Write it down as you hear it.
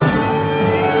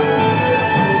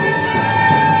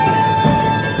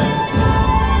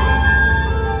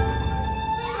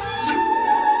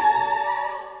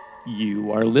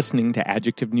listening to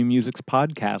Adjective New Music's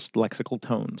podcast, Lexical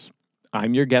Tones.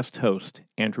 I'm your guest host,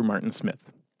 Andrew Martin Smith.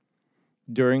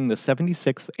 During the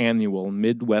 76th Annual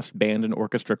Midwest Band and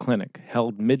Orchestra Clinic,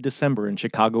 held mid-December in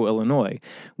Chicago, Illinois,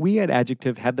 we at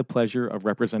Adjective had the pleasure of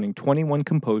representing 21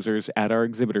 composers at our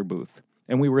exhibitor booth,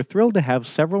 and we were thrilled to have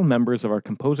several members of our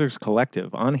Composers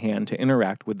Collective on hand to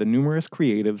interact with the numerous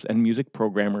creatives and music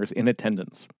programmers in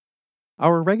attendance.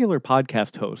 Our regular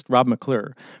podcast host, Rob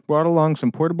McClure, brought along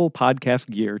some portable podcast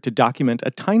gear to document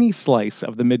a tiny slice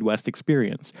of the Midwest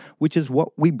experience, which is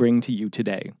what we bring to you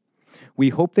today. We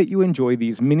hope that you enjoy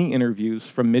these mini interviews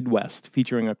from Midwest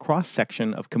featuring a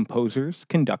cross-section of composers,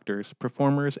 conductors,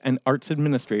 performers, and arts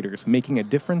administrators making a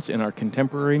difference in our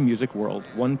contemporary music world,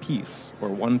 one piece or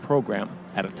one program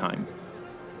at a time.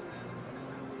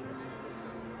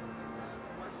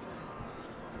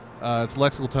 It's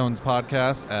Lexical Tones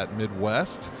podcast at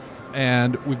Midwest,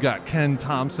 and we've got Ken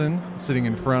Thompson sitting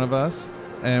in front of us,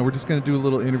 and we're just going to do a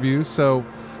little interview. So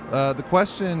the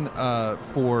question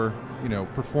for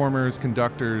performers,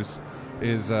 conductors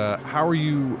is how are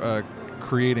you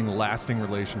creating lasting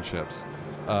relationships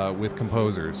with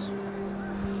composers?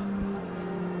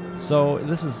 So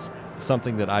this is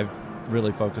something that I've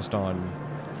really focused on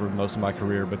for most of my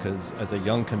career, because as a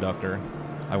young conductor,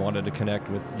 I wanted to connect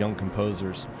with young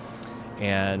composers,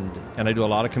 and I do a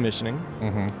lot of commissioning,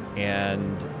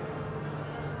 and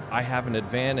I have an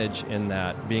advantage in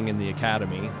that being in the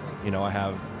academy. I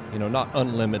have not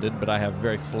unlimited, but I have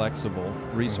very flexible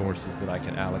resources that I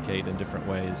can allocate in different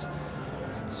ways.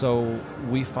 So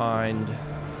we find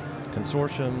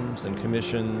consortiums and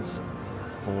commissions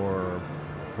for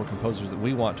composers that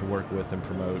we want to work with and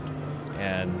promote,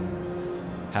 and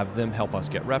have them help us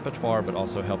get repertoire, but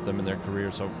also help them in their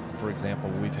career. So, for example,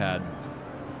 we've had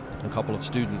a couple of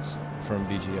students from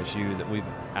BGSU that we've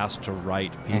asked to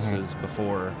write pieces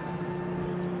before.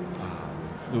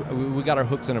 We got our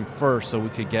hooks in them first so we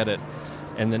could get it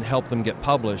and then help them get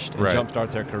published and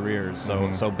jumpstart their careers.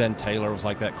 So Ben Taylor was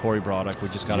like that. Corey Broddick, we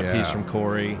just got a piece from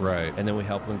Corey. Right. And then we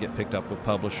helped them get picked up with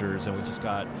publishers, and we just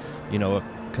got, a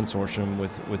consortium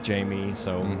with Jamie.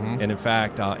 So, and in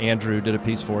fact, Andrew did a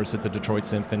piece for us at the Detroit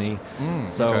Symphony.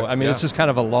 So, it's just kind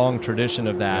of a long tradition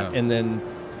of that. And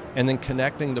then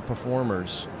connecting the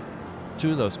performers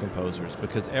to those composers,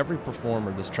 because every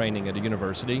performer that's training at a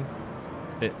university,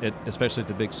 especially at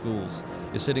the big schools,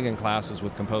 is sitting in classes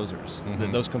with composers.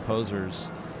 Those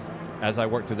composers, as I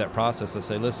work through that process, I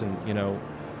say, listen,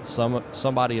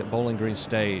 somebody at Bowling Green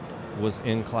State was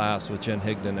in class with Jen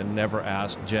Higdon and never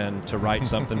asked Jen to write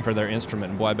something for their instrument,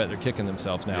 and boy, I bet they're kicking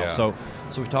themselves now. So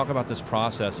we talk about this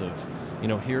process of,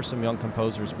 here's some young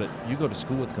composers, but you go to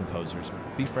school with composers,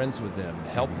 be friends with them,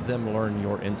 help them learn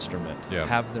your instrument,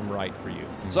 have them write for you.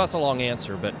 So that's a long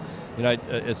answer, but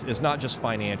it's not just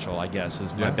financial, I guess,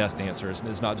 is my best answer.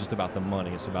 It's not just about the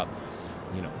money, it's about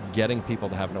getting people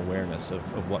to have an awareness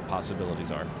of what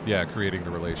possibilities are. Yeah, creating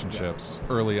the relationships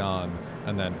early on,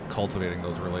 and then cultivating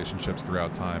those relationships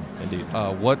throughout time. Indeed.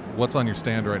 What's on your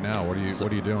stand right now? What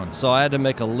are you doing? So I had to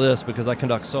make a list because I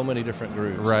conduct so many different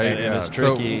groups. Right. And it's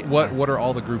tricky. So what are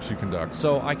all the groups you conduct?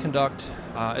 So I conduct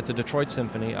at the Detroit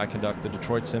Symphony. I conduct the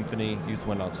Detroit Symphony Youth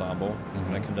Wind Ensemble,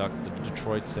 and I conduct the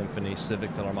Detroit Symphony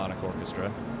Civic Philharmonic Orchestra.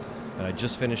 And I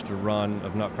just finished a run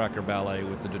of Nutcracker Ballet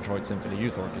with the Detroit Symphony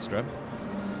Youth Orchestra.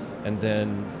 And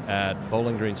then at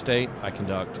Bowling Green State, I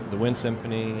conduct the Wind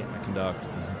Symphony, I conduct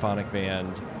the Symphonic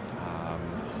Band,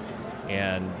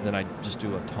 and then I just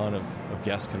do a ton of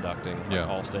guest conducting, like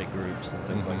all-state groups and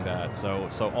things like that. So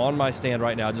on my stand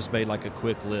right now, I just made like a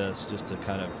quick list just to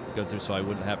kind of go through so I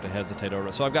wouldn't have to hesitate over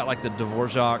it. So I've got like the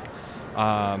Dvorak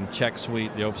Czech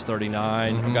Suite, the Opus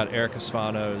 39. I've got Eric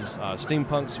Asfano's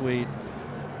Steampunk Suite.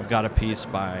 I've got a piece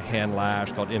by Han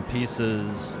Lash called In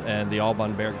Pieces, and the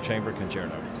Alban Berg Chamber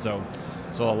Concerto. So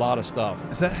a lot of stuff.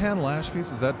 Is that Han Lash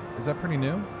piece? Is that pretty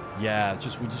new? Yeah, we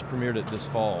just premiered it this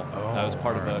fall. I was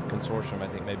part of a consortium, I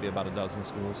think maybe about a dozen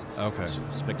schools. Okay. It's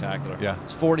spectacular. Yeah.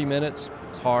 It's 40 minutes.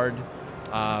 It's hard.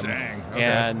 Dang. Okay.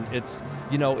 And it's,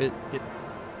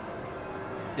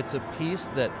 it's a piece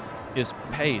that is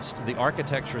paced. The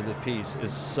architecture of the piece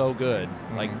is so good.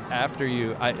 Like after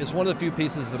it's one of the few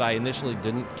pieces that I initially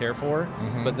didn't care for,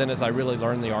 but then as I really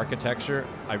learned the architecture,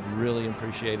 I really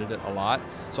appreciated it a lot.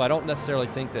 So I don't necessarily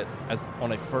think that as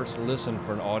on a first listen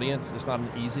for an audience, it's not an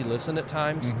easy listen at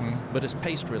times, but it's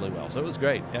paced really well. So it was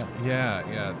great.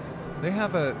 Yeah. They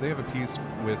have a piece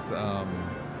with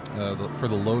for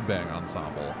the Load Bang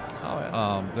Ensemble. Oh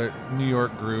yeah. The New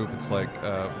York group. It's like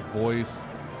voice,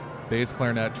 bass,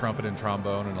 clarinet, trumpet, and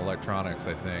trombone, and electronics,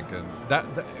 I think. And that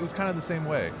it was kind of the same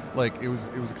way. Like, it was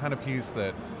a kind of piece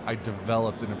that I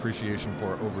developed an appreciation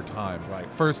for over time.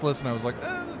 Right. First listen, I was like,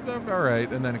 all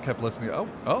right. And then I kept listening.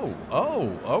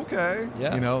 Oh, okay.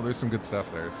 Yeah. There's some good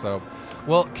stuff there. So,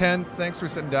 well, Ken, thanks for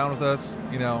sitting down with us,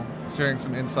 sharing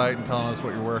some insight and telling us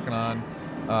what you're working on.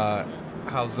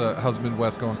 How's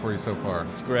Midwest going for you so far?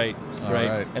 It's great. It's great.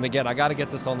 Right. And again, I got to get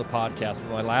this on the podcast.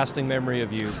 But my lasting memory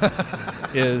of you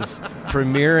is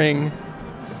premiering.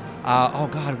 Oh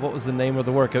God, what was the name of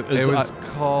the work? It was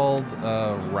called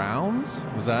Rounds.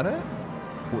 Was that it?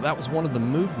 Well, that was one of the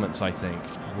movements, I think.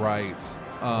 Right.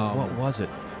 What was it?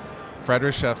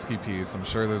 Frederiszewski piece. I'm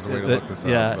sure there's a way to look this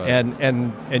up. Yeah,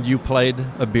 and you played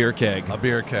a beer keg. A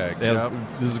beer keg. Yep.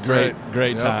 This is great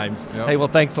times. Yep. Hey, well,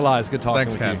 thanks a lot. It's good talking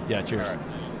with Ken. You. Yeah, cheers.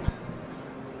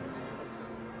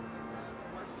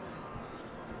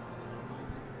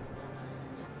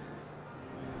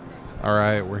 All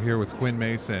right, we're here with Quinn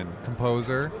Mason,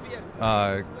 composer.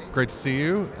 Great to see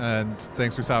you, and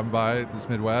thanks for stopping by this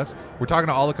Midwest. We're talking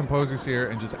to all the composers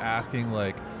here and just asking,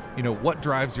 what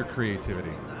drives your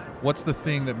creativity? What's the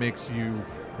thing that makes you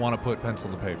want to put pencil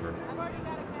to paper?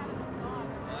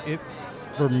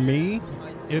 For me,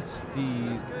 it's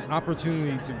the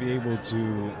opportunity to be able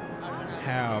to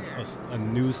have a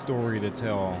new story to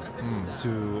tell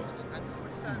to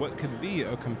what could be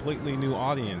a completely new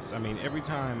audience. I mean, every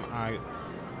time I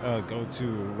go to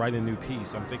write a new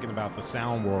piece, I'm thinking about the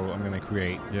sound world I'm going to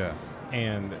create. Yeah.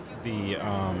 And the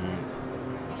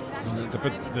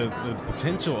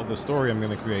potential of the story I'm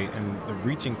going to create and the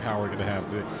reaching power I'm going to have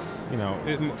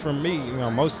to, for me,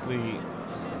 mostly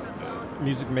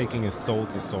music making is soul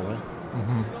to soul.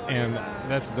 Mm-hmm. And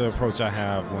that's the approach I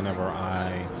have whenever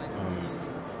I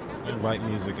write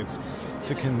music. It's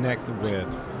to connect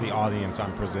with the audience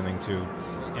I'm presenting to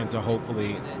and to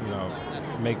hopefully,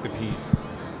 make the piece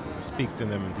speak to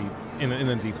them in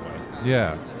a deep way.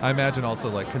 Yeah, I imagine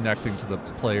also connecting to the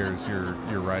players you're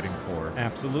writing for.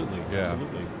 Absolutely, yeah.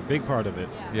 Absolutely, big part of it.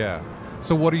 Yeah.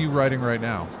 So what are you writing right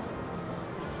now?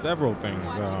 Several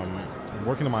things. I'm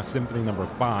working on my symphony number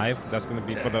 5. That's going to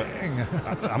be for the.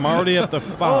 I'm already at the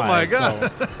 5. Oh my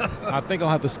God! So I think I'll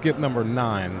have to skip number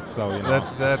 9. So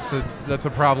that's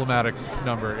a problematic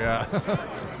number. Yeah.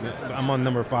 I'm on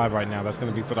number 5 right now. That's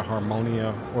going to be for the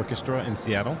Harmonia Orchestra in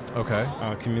Seattle. Okay.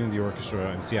 Community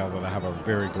orchestra in Seattle that I have a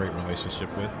very great relationship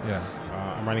with. Yeah.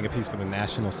 I'm writing a piece for the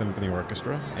National Symphony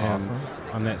Orchestra. And awesome.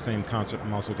 On that same concert,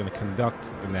 I'm also going to conduct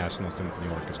the National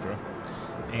Symphony Orchestra.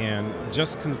 And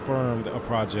just confirmed a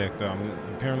project.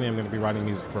 Apparently, I'm going to be writing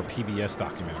music for a PBS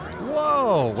documentary.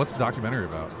 Whoa! What's the documentary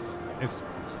about? It's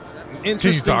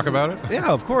interesting. Can you talk about it? Yeah,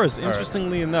 of course.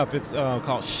 Interestingly enough, it's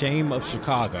called Shame of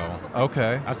Chicago.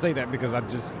 Okay. I say that because I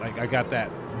just I got that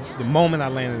the moment I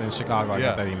landed in Chicago. I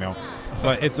got that email.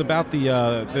 But it's about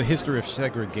the history of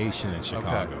segregation in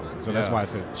Chicago. Okay. So that's why it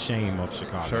says Shame of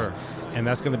Chicago. Sure. And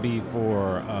that's going to be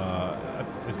for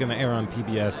it's going to air on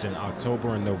PBS in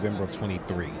October and November of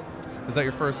 23. Is that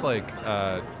your first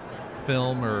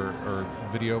film or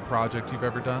video project you've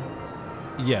ever done?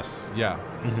 Yes. Yeah.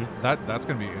 Mm-hmm. That's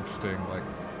going to be interesting,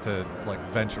 to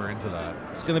venture into that.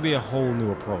 It's going to be a whole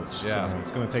new approach. Yeah. So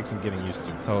it's going to take some getting used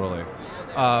to. Totally.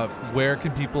 Where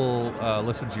can people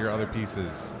listen to your other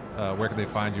pieces? Where can they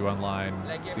find you online,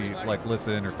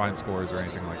 listen or find scores or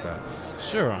anything like that?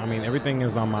 Sure. I mean, everything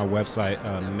is on my website,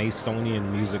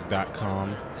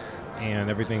 masonianmusic.com,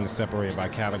 and everything is separated by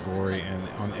category, and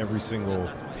on every single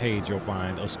page you'll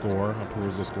find a score, a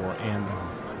perusal score, and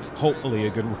hopefully a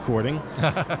good recording.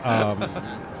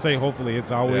 Say hopefully,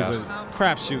 it's always a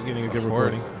crapshoot getting a good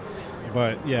recording.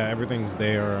 But yeah, everything's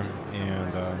there,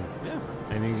 and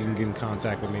and you can get in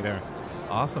contact with me there.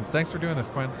 Awesome. Thanks for doing this,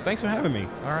 Quinn. Thanks for having me.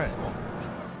 All right. Cool.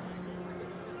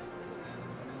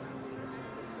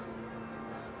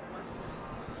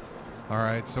 All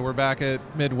right, so we're back at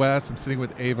Midwest. I'm sitting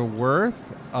with Ava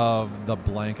Worth of The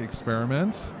Blank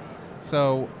Experiment.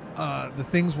 So the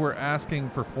things we're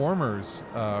asking performers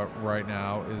right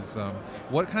now is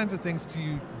what kinds of things do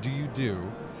you do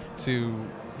to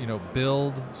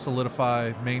build,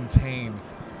 solidify, maintain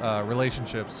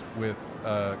relationships with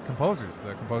the composers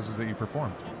that you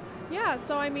perform? Yeah,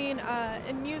 so I mean,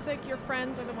 in music, your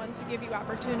friends are the ones who give you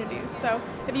opportunities. So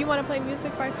if you want to play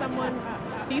music by someone,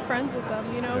 be friends with them,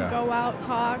 go out,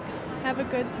 talk, have a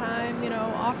good time,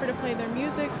 offer to play their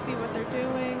music, see what they're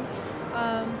doing.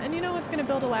 And it's going to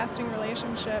build a lasting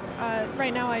relationship.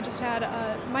 Right now I just had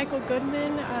Michael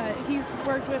Goodman. He's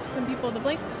worked with some people at The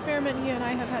Blank Experiment. He and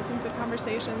I have had some good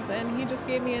conversations, and he just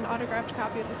gave me an autographed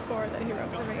copy of the score that he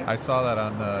wrote for me. I saw that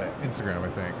on Instagram, I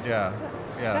think. Yeah.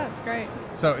 Yeah, it's great.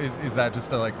 So is that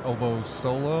just a like oboe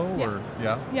solo? Yes. Or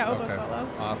yeah? Yeah, oboe solo.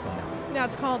 Awesome. Yeah,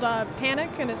 it's called Panic,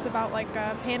 and it's about like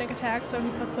panic attacks. So he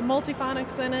puts some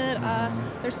multiphonics in it.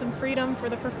 There's some freedom for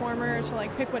the performer to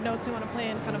like pick what notes they want to play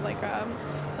in, kind of like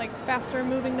faster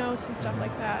moving notes and stuff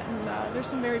like that. And there's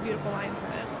some very beautiful lines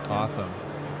in it. Awesome.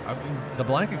 I mean, the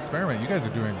Blank Experiment, you guys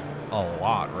are doing a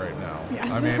lot right now.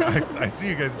 Yes. I mean, I see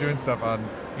you guys doing stuff on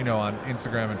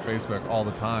Instagram and Facebook all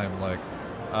the time. Like,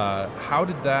 how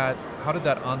did that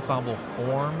ensemble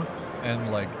form,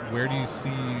 and like, where do you see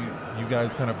you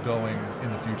guys kind of going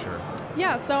in the future?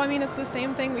 Yeah, so I mean, it's the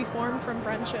same thing. We formed from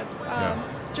friendships.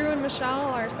 Drew and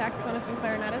Michelle, our saxophonist and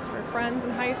clarinetist, were friends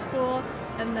in high school,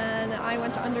 and then I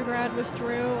went to undergrad with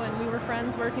Drew, and we were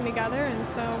friends working together. And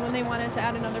so when they wanted to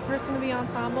add another person to the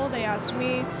ensemble, they asked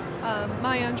me.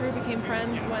 Maya and Drew became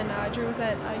friends when Drew was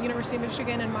at University of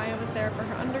Michigan, and Maya was there for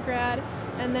her undergrad.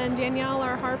 And then Danielle,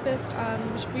 our harpist,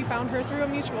 we found her through a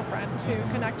mutual friend who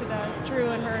connected Drew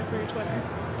and her through Twitter.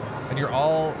 And you're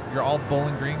all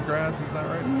Bowling Green grads, is that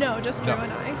right? No, just Drew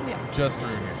and I. Yeah. Just Drew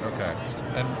and you. Okay.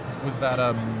 And was that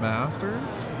a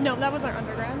master's? No, that was our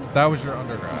undergrad. That was your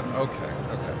undergrad. Okay.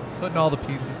 Putting all the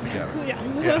pieces together.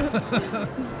 Yes. Yeah.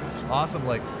 Awesome.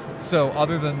 Like, so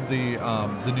other than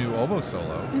the new oboe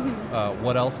solo,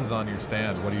 what else is on your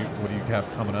stand? What do you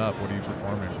have coming up? What are you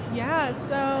performing? Yeah.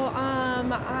 So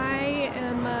I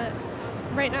am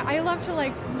right now. I love to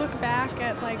like look back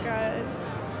at like.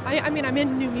 I mean, I'm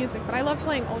in new music, but I love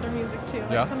playing older music too,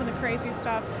 like some of the crazy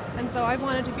stuff. And so I've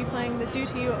wanted to be playing the Due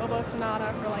to You oboe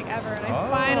sonata for like ever, and I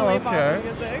finally bought the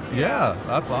music. Yeah,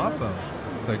 that's awesome.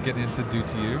 So getting into Due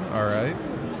to You, all right,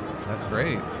 that's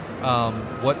great.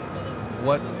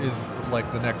 What is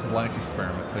like the next Blank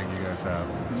Experiment thing you guys have?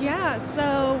 Yeah,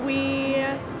 so we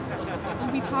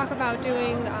talk about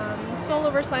doing solo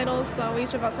recitals. So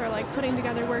each of us are like putting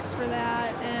together works for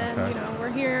that, and we're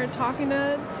here talking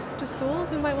to schools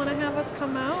who might want to have us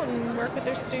come out and work with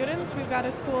their students. We've got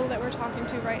a school that we're talking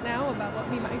to right now about what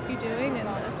we might be doing in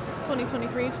the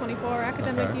 2023-24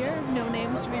 academic year. No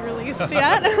names to be released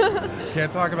yet.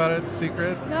 Can't talk about it.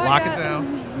 Secret. Not Lock yet. it down.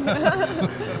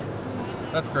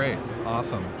 That's great.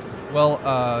 Awesome. Well,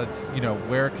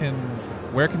 where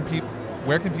can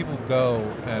people go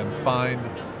and find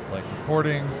like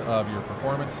recordings of your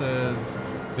performances,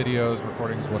 videos,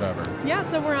 recordings, whatever? Yeah,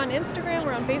 so we're on Instagram,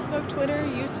 we're on Facebook, Twitter,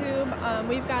 YouTube.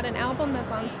 We've got an album that's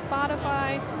on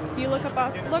Spotify. If you look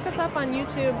us up on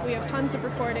YouTube, we have tons of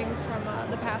recordings from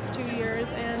the past 2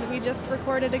 years, and we just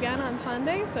recorded again on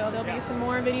Sunday, so there'll be some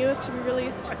more videos to be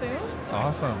released soon.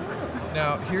 Awesome.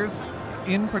 Now, here's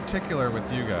in particular with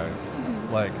you guys,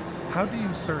 like, how do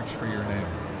you search for your name?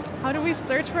 How do we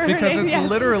search for her Because name? it's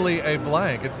literally a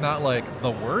blank. It's not like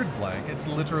the word blank. It's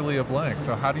literally a blank.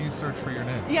 So how do you search for your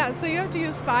name? Yeah, so you have to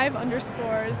use 5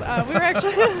 underscores.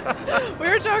 We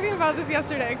were joking about this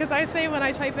yesterday because I say when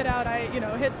I type it out, I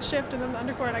hit shift and then the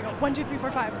underscore and I go 1, 2, 3,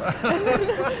 4, 5.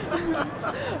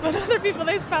 But other people,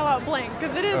 they spell out blank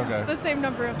because it is the same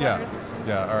number of letters.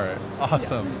 Yeah. All right.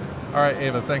 Awesome. Yeah. All right,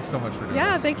 Ava. Thanks so much for doing this.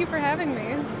 Yeah. Thank you for having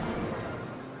me.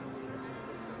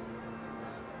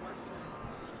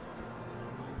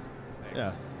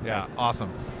 Yeah,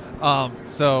 awesome.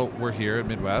 So we're here at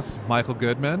Midwest. Michael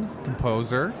Goodman,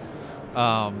 composer.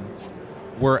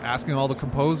 We're asking all the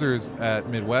composers at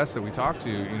Midwest that we talk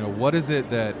to, what is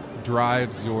it that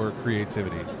drives your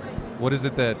creativity? What is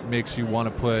it that makes you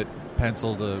want to put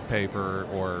pencil to paper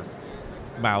or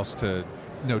mouse to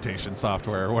notation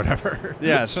software or whatever?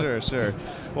 Yeah, sure.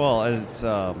 Well,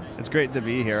 it's great to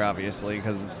be here, obviously,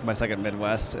 because it's my second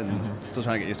Midwest and still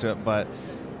trying to get used to it, but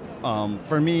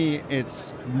for me,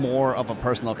 it's more of a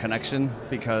personal connection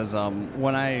because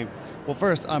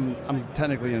first, I'm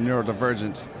technically a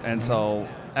neurodivergent, and so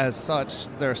as such,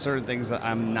 there are certain things that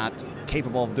I'm not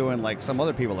capable of doing like some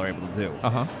other people are able to do.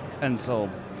 And so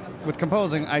with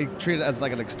composing, I treat it as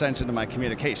like an extension of my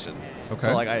communication.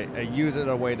 So like I use it as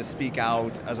a way to speak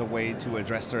out, as a way to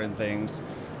address certain things.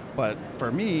 But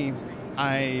for me,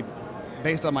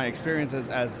 based on my experiences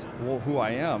as who I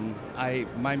am,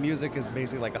 my music is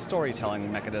basically like a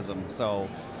storytelling mechanism. So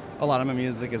a lot of my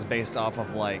music is based off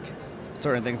of like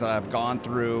certain things that I've gone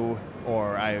through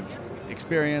or I've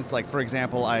experienced. Like, for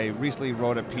example, I recently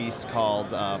wrote a piece called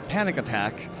Panic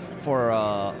Attack for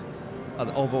an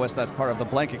oboist that's part of the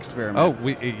Blank Experiment. Oh,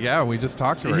 we just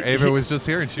talked to her. Ava was just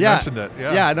here and she mentioned it.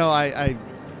 Yeah, no,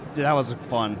 that was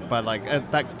fun. But like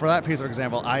for that piece, for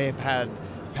example, I have had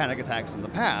panic attacks in the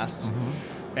past,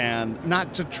 and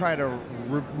not to try to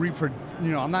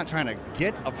I'm not trying to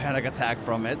get a panic attack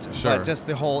from it, but just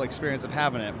the whole experience of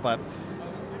having it. But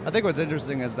I think what's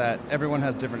interesting is that everyone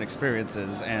has different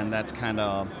experiences, and that's kind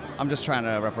of, I'm just trying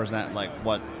to represent like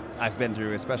what I've been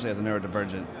through, especially as a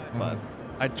neurodivergent. But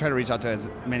I try to reach out to as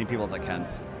many people as I can.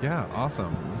 Yeah,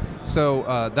 awesome. So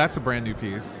that's a brand new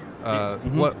piece.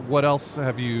 What else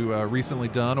have you recently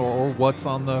done, or what's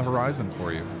on the horizon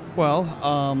for you? Well,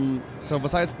 so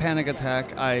besides Panic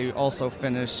Attack, I also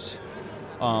finished.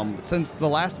 Since the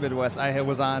last Midwest, I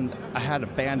had a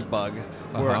band bug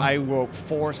where I wrote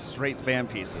 4 straight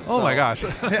band pieces. Oh my gosh!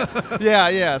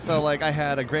 yeah. So like I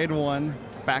had a grade 1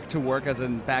 back to work, as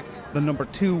in back the number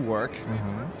 2 work.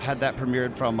 Had that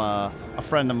premiered from a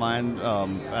friend of mine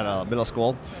at a middle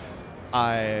school.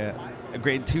 A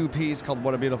grade 2 piece called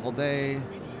What a Beautiful Day.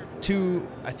 2,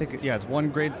 I think, it's 1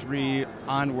 grade 3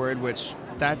 onward, which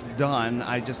that's done.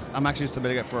 I'm actually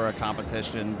submitting it for a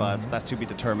competition, but that's to be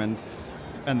determined.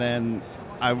 And then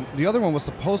the other one was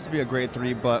supposed to be a grade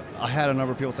 3, but I had a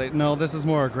number of people say, no, this is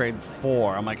more a grade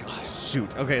 4. I'm like, oh,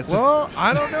 shoot. Okay.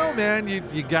 I don't know, man.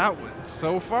 You got,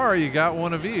 so far, you got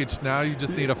one of each. Now you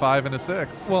just need a 5 and a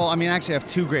 6. Well, I mean, actually I have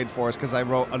 2 grade 4s because I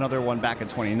wrote another one back in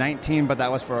 2019, but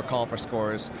that was for a call for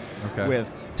scores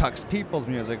with Tux People's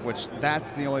Music, which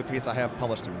that's the only piece I have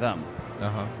published through them.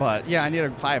 But yeah, I need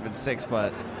a 5 and 6,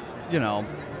 but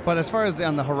but as far as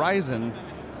on the horizon,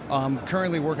 I'm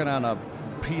currently working on a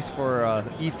piece for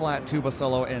E-flat tuba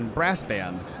solo and brass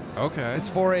band. Okay. It's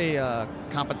for a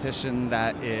competition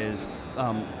that is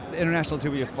the International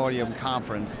Tuba Euphonium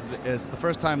Conference. It's the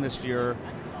first time this year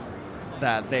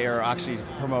that they are actually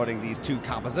promoting these 2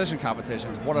 composition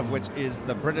competitions, one of which is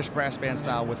the British brass band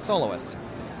style with soloists.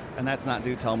 And that's not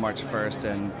due till March 1st,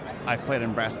 and I've played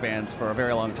in brass bands for a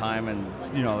very long time, and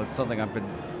it's something I've been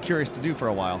curious to do for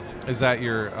a while. Is that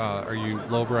your, are you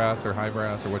low brass or high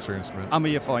brass, or what's your instrument? I'm a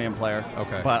euphonium player.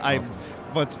 Okay. But awesome.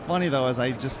 What's funny though is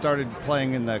I just started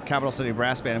playing in the Capital City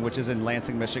Brass Band, which is in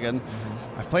Lansing, Michigan.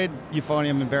 I've played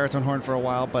euphonium and baritone horn for a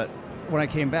while, but when I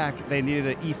came back, they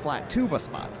needed an E-flat tuba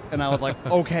spot. And I was like,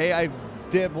 okay, I've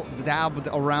dabbed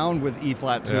around with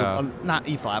E-flat tuba, not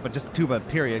E-flat, but just tuba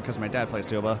period, because my dad plays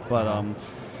tuba. But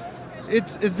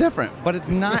it's different, but it's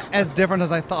not as different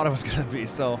as I thought it was going to be.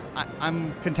 So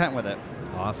I'm content with it.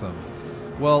 Awesome.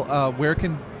 Well, where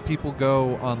can people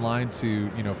go online to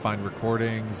find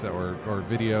recordings or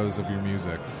videos of your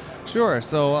music? Sure.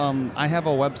 So I have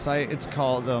a website. It's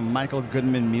called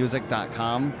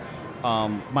michaelgoodmanmusic.com.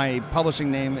 My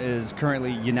publishing name is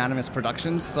currently Unanimous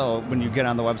Productions, so when you get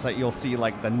on the website, you'll see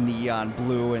like the neon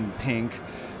blue and pink,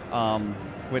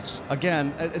 which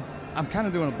again, I'm kind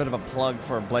of doing a bit of a plug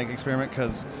for Blank Experiment,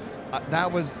 because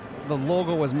the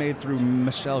logo was made through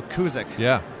Michelle Kuzik.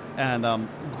 Yeah. And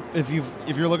if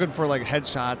you're looking for like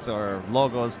headshots or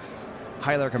logos,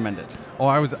 highly recommend it. Oh,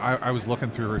 I was looking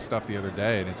through her stuff the other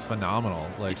day, and it's phenomenal.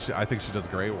 Like I think she does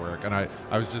great work. And I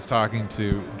was just talking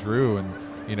to Drew, and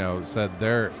said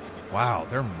their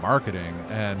marketing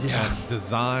and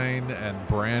design and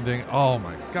branding. Oh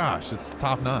my gosh, it's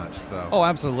top notch. So. Oh,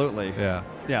 absolutely. Yeah.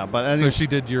 Yeah, but so she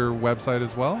did your website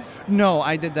as well? No,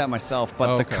 I did that myself.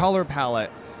 But the color palette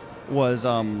was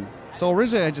so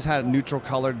originally I just had a neutral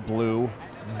colored blue,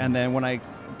 and then when I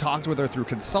talked with her through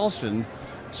consultation,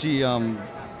 she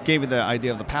gave me the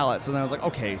idea of the palette. So then I was like,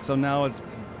 okay, so now it's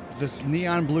this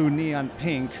neon blue, neon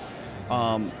pink.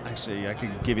 Actually, I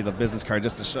could give you the business card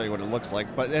just to show you what it looks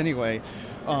like. But anyway,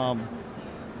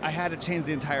 I had to change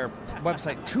the entire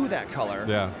website to that color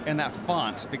and that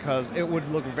font, because it would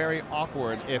look very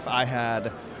awkward if I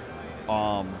had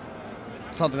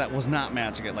something that was not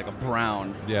matching it, like a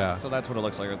brown. Yeah. So that's what it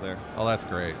looks like right there. Oh, that's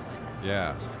great.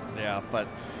 Yeah. Yeah, but...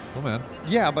 Cool, man.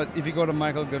 Yeah, but if you go to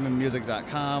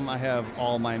michaelgoodmanmusic.com, I have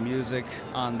all my music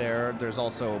on there. There's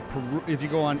also...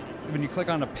 when you click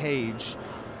on a page...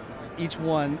 Each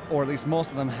one, or at least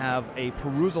most of them, have a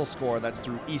perusal score that's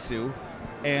through ISU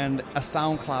and a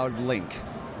SoundCloud link.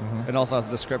 It also has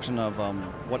a description of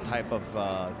what type of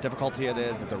difficulty it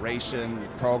is, the duration,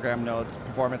 program notes,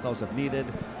 performance notes if needed.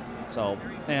 So,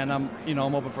 and I'm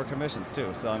open for commissions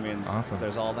too. So I mean, awesome.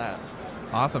 There's all that.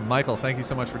 Awesome, Michael. Thank you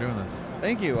so much for doing this.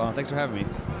 Thank you. Thanks for having me.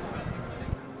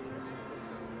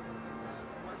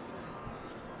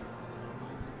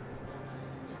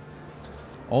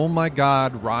 Oh my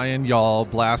God, Ryan Yall,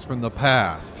 Blast from the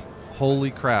Past.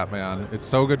 Holy crap, man. It's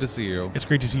so good to see you. It's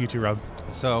great to see you too, Rob.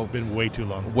 So, been way too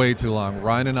long. Way too long.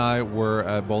 Ryan and I were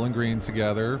at Bowling Green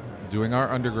together doing our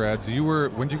undergrads.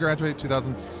 When did you graduate?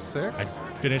 2006? I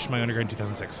finished my undergrad in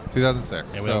 2006.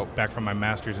 2006. And went back from my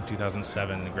master's in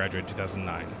 2007 and graduated in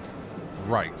 2009.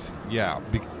 Right. Yeah.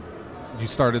 You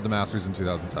started the master's in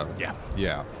 2007. Yeah.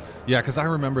 Yeah. Yeah, because I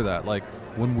remember that. Like,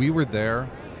 when we were there,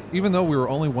 even though we were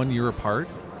only 1 year apart,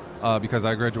 because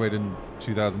I graduated in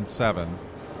 2007,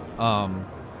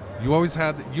 you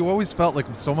always felt like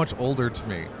so much older to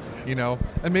me,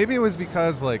 and maybe it was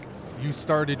because like you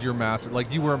started your master,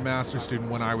 like you were a master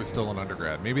student when I was still an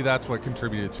undergrad. Maybe that's what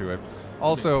contributed to it.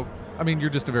 Also, I mean,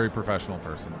 you're just a very professional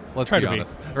person. Let's be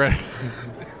honest, right?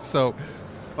 So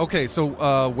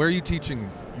where are you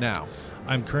teaching now?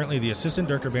 I'm currently the assistant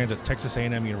director of bands at Texas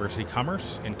A&M University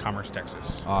Commerce in Commerce,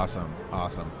 Texas. Awesome.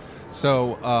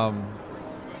 So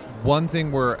one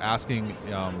thing we're asking,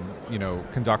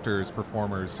 conductors,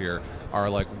 performers here are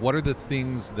like, what are the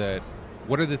things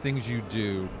you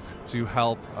do to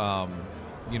help,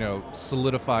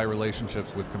 solidify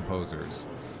relationships with composers,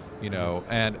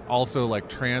 and also like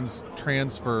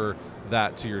transfer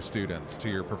that to your students, to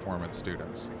your performance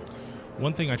students.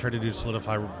 One thing I try to do to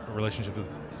solidify relationships with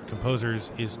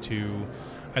composers is to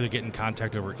either get in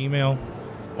contact over email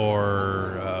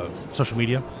or social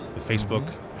media with Facebook,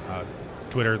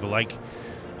 Twitter, the like.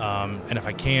 And if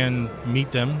I can,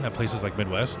 meet them at places like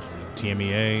Midwest,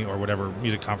 TMEA, or whatever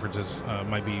music conferences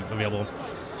might be available.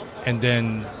 And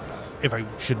then if I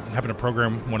should happen to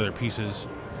program one of their pieces,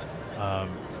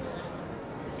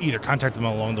 either contact them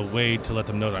along the way to let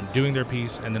them know that I'm doing their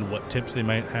piece, and then what tips they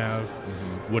might have.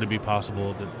 Would it be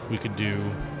possible that we could do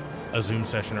a Zoom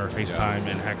session or a FaceTime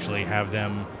and actually have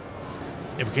them,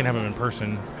 if we can't have them in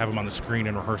person, have them on the screen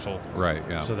in rehearsal. Right,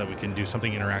 yeah. So that we can do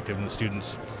something interactive and the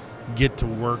students get to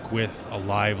work with a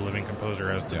live living composer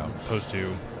as opposed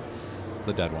to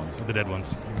the dead ones. The dead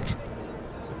ones.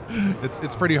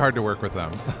 It's pretty hard to work with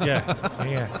them.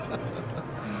 Yeah.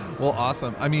 Well,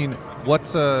 awesome. I mean,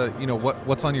 what's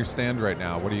what's on your stand right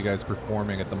now? What are you guys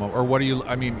performing at the moment? Or what are you?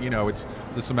 I mean, it's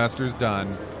the semester's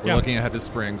done. We're looking ahead to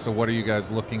spring. So, what are you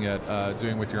guys looking at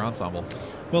doing with your ensemble?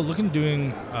 Well,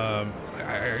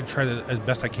 I try to, as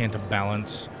best I can, to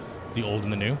balance the old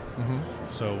and the new.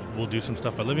 So we'll do some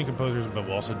stuff by living composers, but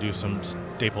we'll also do some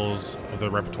staples of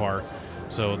the repertoire.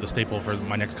 So the staple for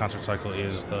my next concert cycle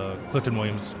is the Clifton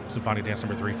Williams Symphonic Dance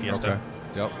No. 3 Fiesta. Okay.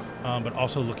 Yep. But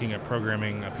also looking at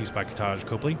programming a piece by Kataj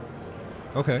Copley.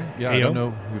 Okay. Yeah, I don't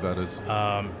know who that is.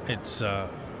 It's a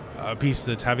piece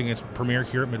that's having its premiere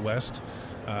here at Midwest.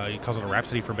 He calls it a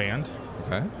Rhapsody for Band.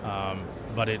 Okay.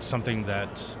 But it's something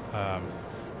that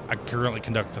I currently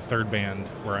conduct the third band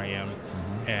where I am,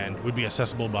 and would be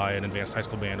accessible by an advanced high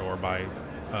school band or by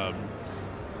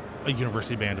a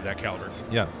university band of that caliber.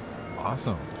 Yeah.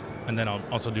 Awesome. And then I'm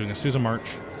also doing a Sousa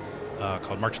March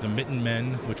called March of the Mitten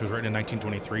Men, which was written in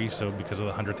 1923, so because of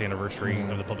the 100th anniversary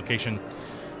of the publication,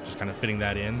 just kind of fitting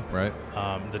that in. Right.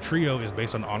 The trio is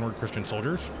based on Onward Christian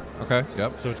Soldiers. Okay,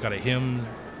 yep. So it's got a hymn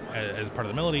as part of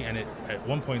the melody, and at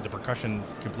one point the percussion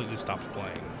completely stops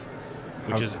playing,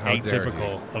 which is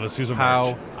atypical of a Sousa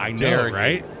March. I know,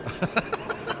 right?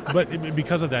 But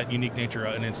because of that unique nature,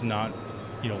 and it's not,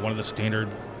 one of the standard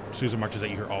Sousa Marches that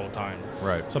you hear all the time.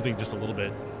 Right. Something just a little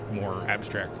bit more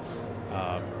abstract.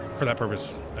 For that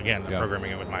purpose, again, I'm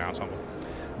programming it with my ensemble.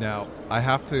 Now, I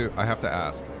have to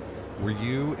ask, were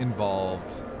you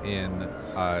involved in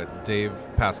Dave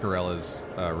Pascarella's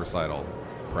recital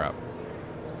prep?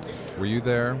 Were you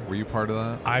there? Were you part of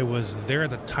that? I was there at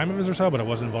the time of his recital, but I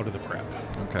wasn't involved in the prep.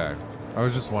 Okay. I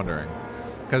was just wondering.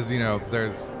 Because,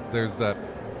 there's that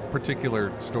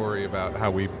particular story about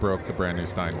how we broke the brand new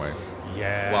Steinway.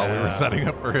 Yeah. While we were setting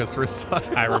up for his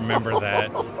recital. I remember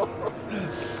that.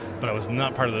 But I was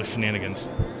not part of those shenanigans.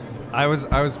 I was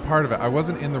part of it. I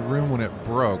wasn't in the room when it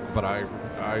broke, but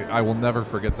I will never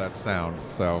forget that sound.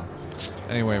 So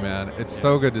anyway, man, it's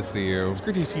so good to see you. It's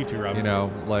good to see you too, Rob.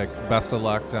 Best of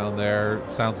luck down there.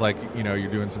 Sounds like,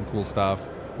 you're doing some cool stuff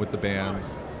with the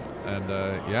bands. And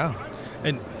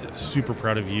And super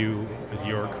proud of you with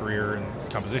your career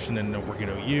and composition and working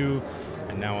at OU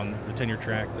and now on the tenure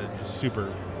track. Just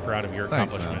super proud of your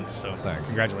accomplishments. So thanks.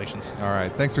 Congratulations. All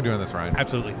right. Thanks for doing this, Ryan.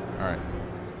 Absolutely. All right.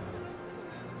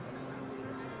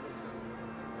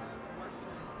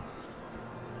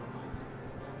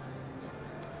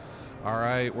 All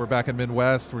right, we're back in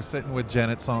Midwest. We're sitting with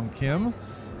Janet Song Kim,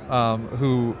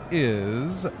 who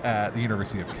is at the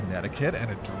University of Connecticut and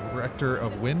a director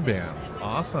of wind bands.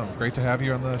 Awesome. Great to have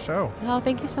you on the show. Well,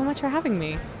 thank you so much for having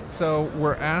me. So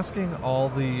we're asking all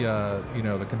the,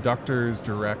 the conductors,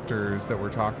 directors that we're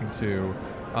talking to,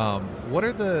 what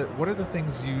are the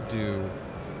things you do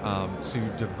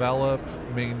to develop,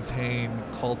 maintain,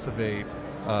 cultivate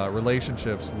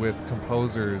relationships with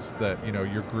composers that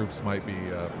your groups might be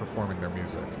performing their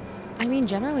music? I mean,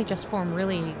 generally just form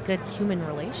really good human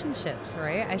relationships,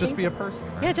 right? I think be a person,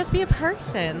 right? Yeah, just be a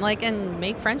person, and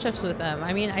make friendships with them.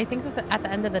 I mean, I think that at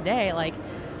the end of the day,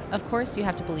 of course you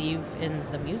have to believe in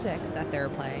the music that they're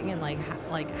playing and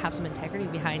have some integrity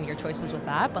behind your choices with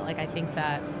that. But I think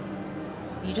that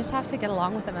you just have to get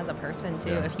along with them as a person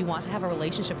too. If you want to have a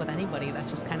relationship with anybody,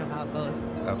 that's just kind of how it goes.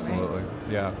 Absolutely,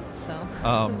 right? Yeah. So,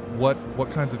 what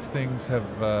kinds of things have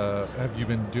you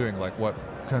been doing? Like, what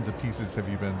kinds of pieces have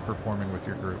you been performing with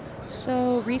your group?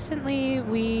 So recently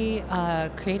we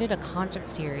created a concert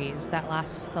series that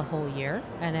lasts the whole year,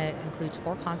 and it includes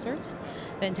 4 concerts.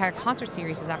 The entire concert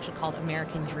series is actually called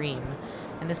American Dream,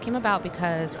 and this came about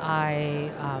because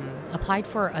I applied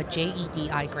for a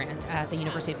JEDI grant at the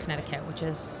University of Connecticut,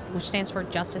 which stands for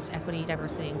Justice, Equity,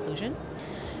 Diversity, Inclusion.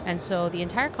 And so the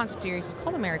entire concert series is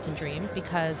called American Dream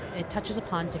because it touches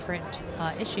upon different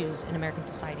issues in American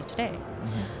society today.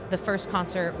 Mm-hmm. The first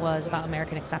concert was about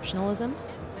American exceptionalism,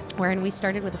 wherein we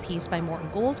started with a piece by Morton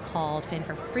Gould called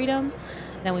Fanfare for Freedom.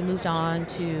 Then we moved on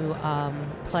to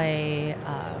play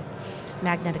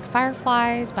Magnetic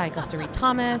Fireflies by Augusta Reed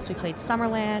Thomas. We played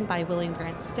Summerland by William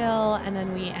Grant Still. And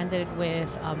then we ended with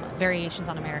Variations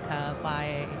on America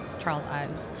by Charles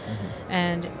Ives. Mm-hmm.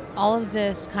 And all of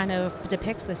this kind of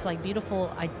depicts this like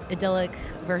beautiful idyllic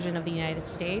version of the United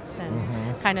States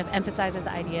and kind of emphasizes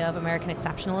the idea of American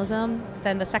exceptionalism.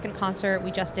 Then the second concert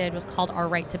we just did was called Our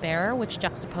Right to Bear, which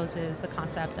juxtaposes the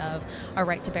concept of our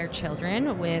right to bear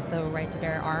children with the right to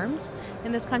bear arms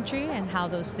in this country and how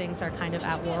those things are kind of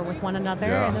at war with one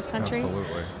another in this country.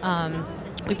 Absolutely.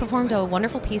 We performed a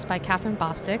wonderful piece by Catherine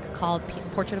Bostic called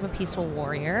Portrait of a Peaceful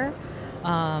Warrior.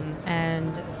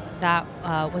 And that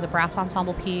was a brass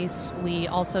ensemble piece. We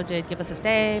also did Give Us This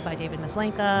Day by David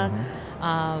Maslenka.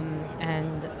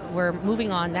 And we're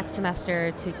moving on next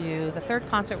semester to do the third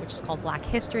concert, which is called Black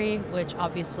History, which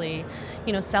obviously,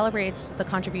 celebrates the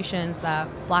contributions that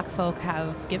Black folk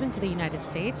have given to the United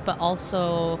States, but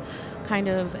also kind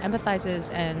of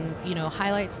empathizes and,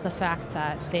 highlights the fact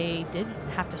that they did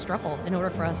have to struggle in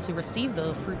order for us to receive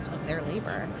the fruits of their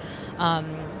labor.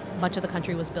 Much of the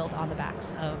country was built on the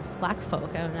backs of Black folk,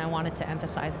 and I wanted to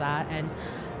emphasize that.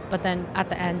 But then at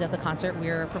the end of the concert,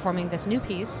 we're performing this new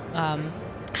piece.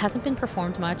 Hasn't been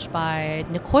performed much by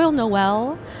Nicole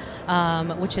Noel,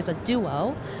 which is a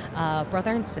duo,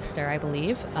 brother and sister, I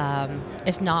believe,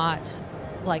 if not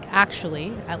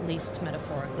actually, at least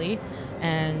metaphorically.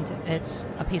 And it's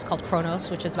a piece called Chronos,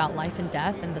 which is about life and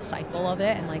death and the cycle of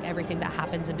it and everything that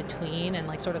happens in between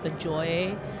and sort of the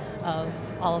joy of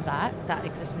all of that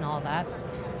exists in all of that.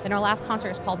 Then our last concert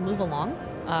is called Move Along,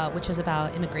 which is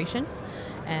about immigration.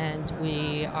 And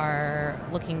we are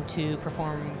looking to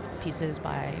perform pieces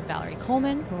by Valerie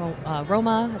Coleman,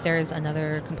 Roma. There's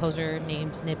another composer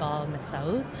named Nebal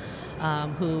Messaoud,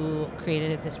 who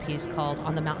created this piece called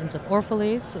On the Mountains of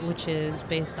Orphalese, which is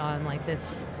based on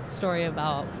this story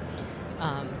about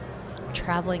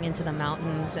traveling into the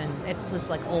mountains, and it's this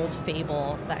old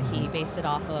fable that he based it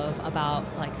off of about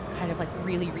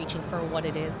really reaching for what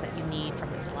it is that you need from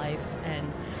this life.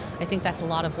 And I think that's a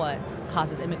lot of what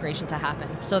causes immigration to happen.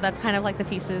 So that's kind of the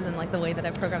pieces and the way that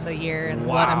I programmed the year and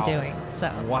what I'm doing. So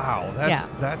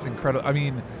that's incredible. I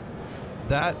mean,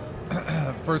 that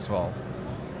first of all,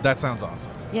 that sounds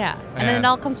awesome. Yeah, and then it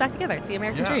all comes back together. It's the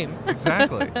American dream.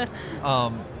 Exactly.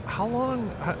 How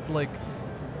long,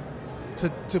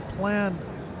 to plan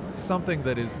something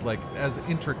that is as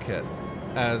intricate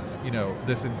as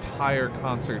this entire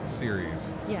concert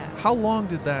series? Yeah. How long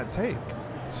did that take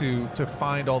to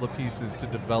find all the pieces to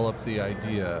develop the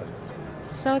idea?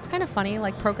 So it's kind of funny,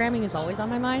 programming is always on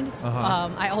my mind.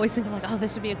 I always think of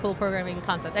this would be a cool programming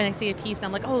concept. And I see a piece and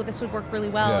I'm like, oh, this would work really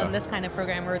well in this kind of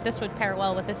program, or this would pair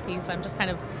well with this piece. I'm just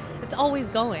it's always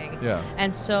going. Yeah.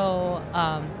 And so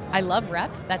I love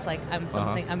rep. That's I'm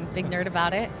a big nerd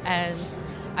about it. And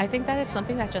I think that it's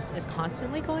something that just is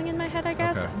constantly going in my head, I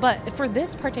guess. Okay. But for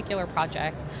this particular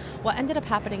project, what ended up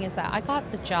happening is that I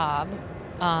got the job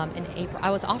in April. I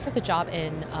was offered the job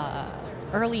in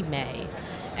early May.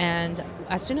 And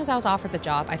as soon as I was offered the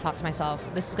job, I thought to myself,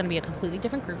 this is going to be a completely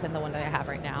different group than the one that I have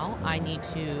right now. I need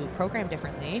to program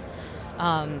differently.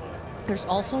 There's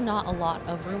also not a lot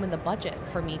of room in the budget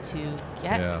for me to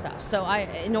get stuff. So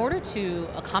in order to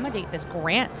accommodate this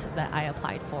grant that I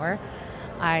applied for,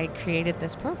 I created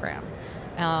this program.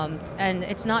 And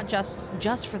it's not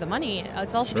just for the money.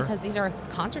 It's also because these are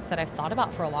concerts that I've thought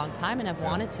about for a long time and I've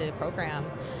wanted to program.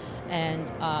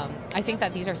 And I think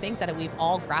that these are things that we've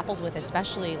all grappled with,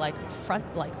 especially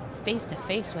face to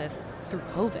face with through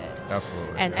COVID.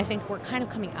 Absolutely. And I think we're kind of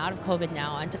coming out of COVID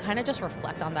now, and to kind of just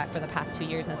reflect on that for the past 2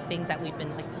 years and things that we've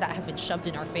been that have been shoved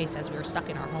in our face as we were stuck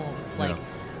in our homes,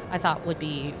 I thought would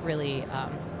be really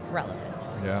relevant.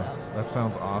 Yeah, so. that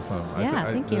sounds awesome.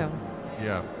 Yeah, thank you.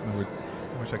 Yeah,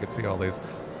 I wish I could see all these.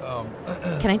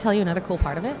 Can I tell you another cool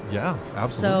part of it? Yeah,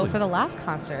 absolutely. So for the last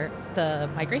concert, the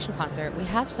migration concert, we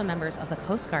have some members of the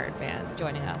Coast Guard band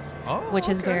joining us, which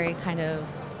is very kind of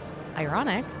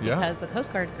ironic because the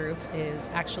Coast Guard group is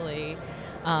actually,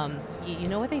 you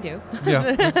know what they do.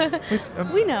 Yeah.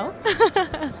 We know.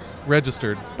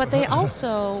 Registered. But they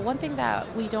also, one thing that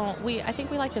I think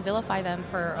we like to vilify them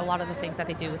for a lot of the things that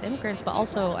they do with immigrants, but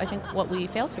also I think what we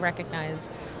fail to recognize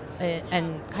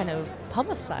and kind of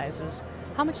publicize is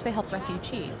how much they help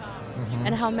refugees,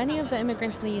 and how many of the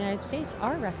immigrants in the United States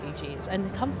are refugees,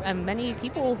 and many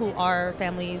people who are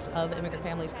families of immigrant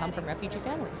families come from refugee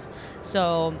families.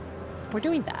 So we're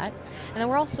doing that, and then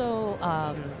we're also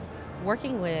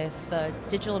working with the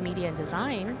digital media and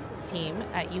design team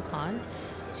at UConn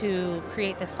to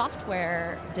create this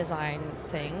software design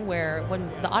thing where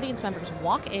when the audience members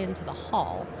walk into the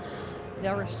hall,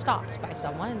 they're stopped by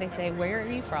someone and they say, "Where are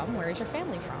you from? Where is your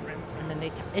family from?" And then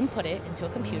they input it into a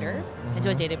computer, into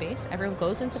a database. Everyone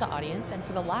goes into the audience, and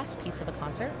for the last piece of the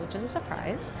concert, which is a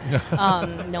surprise,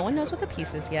 no one knows what the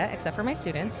piece is yet, except for my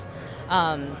students.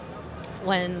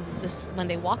 When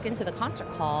they walk into the concert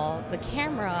hall, the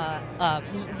camera,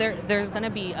 there's going to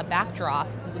be a backdrop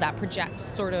that projects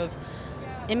sort of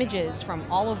images from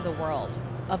all over the world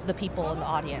of the people in the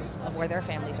audience, of where their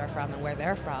families are from and where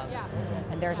they're from.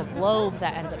 And there's a globe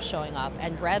that ends up showing up,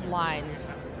 and red lines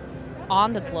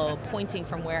on the globe pointing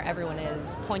from where everyone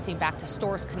is, pointing back to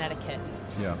Storrs, Connecticut.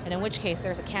 Yeah. And in which case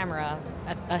there's a camera,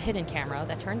 a hidden camera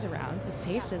that turns around and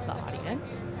faces the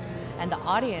audience, and the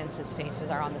audience's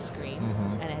faces are on the screen.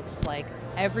 And it's like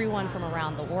everyone from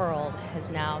around the world has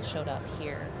now showed up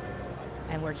here,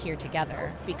 and we're here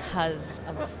together because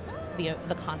of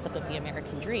the concept of the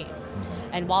American dream.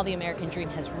 And while the American dream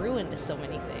has ruined so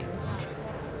many things,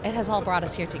 it has all brought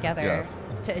us here together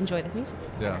to enjoy this music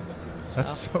together. Yeah.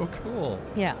 That's so cool.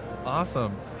 Yeah.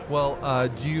 Awesome. Well,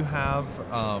 do you have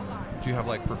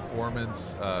like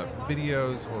performance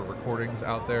videos or recordings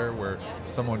out there where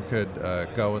someone could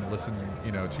go and listen,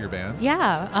 to your band?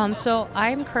 Yeah. So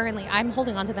I'm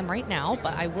holding on to them right now,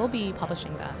 but I will be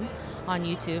publishing them on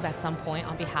YouTube at some point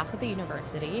on behalf of the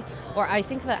university, or I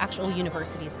think the actual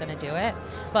university is going to do it.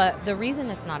 But the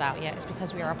reason it's not out yet is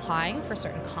because we are applying for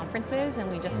certain conferences, and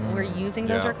we're using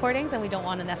those recordings, and we don't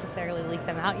want to necessarily leak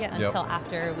them out yet until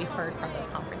after we've heard from those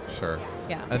conferences. Sure.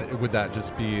 Yeah. And would that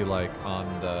just be like on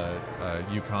the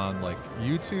UConn like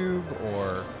YouTube,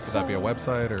 or would that be a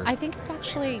website? Or I think it's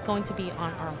actually going to be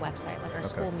on our website, like our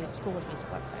School of Music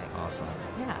website. Awesome.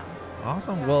 Yeah.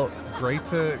 Awesome. Well, great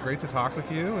to talk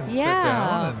with you and sit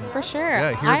down and for sure.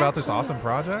 Yeah, hear about this awesome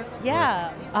project.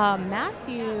 Yeah.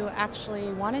 Matthew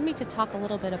actually wanted me to talk a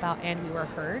little bit about And We Were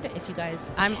Heard. If you guys,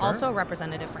 I'm also a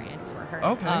representative for And We Were Heard.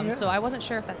 Okay. So I wasn't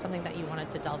sure if that's something that you wanted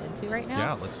to delve into right now.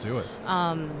 Yeah, let's do it.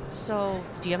 So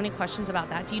do you have any questions about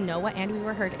that? Do you know what And We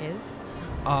Were Heard is?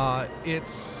 I'm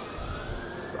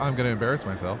going to embarrass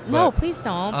myself. No, please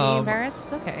don't be embarrassed.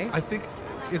 It's okay. I think.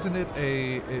 Isn't it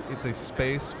it's a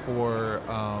space for,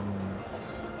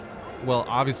 well,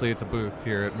 obviously it's a booth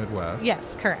here at Midwest.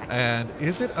 Yes, correct. And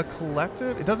is it a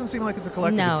collective? It doesn't seem like it's a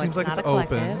collective. No, it seems like not it's a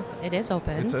open. collective. It is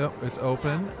open. It's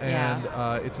open, and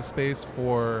it's a space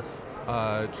for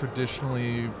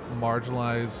traditionally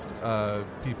marginalized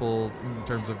people in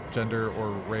terms of gender or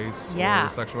race or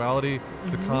sexuality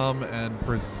to come and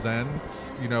present,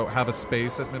 have a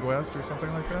space at Midwest or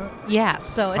something like that? Yeah,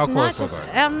 so it's How not close just was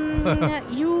I?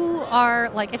 You are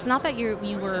like, it's not that you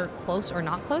were close or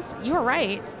not close. You were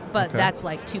right, but that's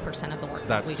like 2% of the work.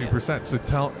 That's that we 2%. do.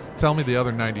 So tell me the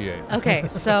other 98. Okay,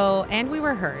 so And We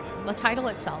Were Heard. The title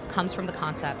itself comes from the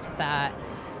concept that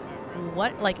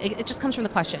it just comes from the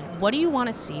question, what do you want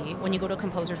to see when you go to a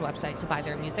composer's website to buy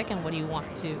their music, and what do you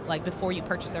want to, like, before you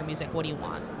purchase their music, what do you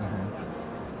want?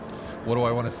 What do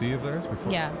I want to see of theirs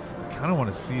before? Yeah. I kind of want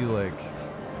to see, like,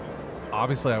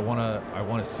 obviously I want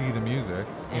to see the music,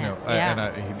 and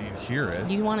I hear it.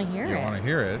 You want to hear it. You want to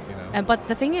hear it, But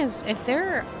the thing is, if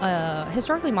they're a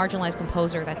historically marginalized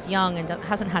composer that's young and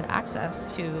hasn't had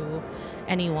access to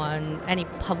any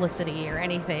publicity or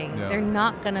anything, they're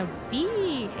not going to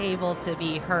be able to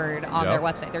be heard on their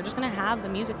website. They're just going to have the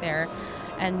music there.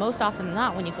 And most often than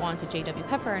not, when you go on to J.W.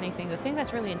 Pepper or anything, the thing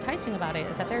that's really enticing about it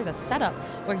is that there's a setup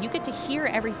where you get to hear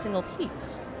every single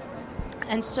piece.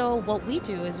 And so what we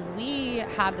do is we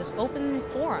have this open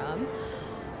forum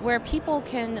where people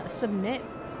can submit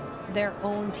their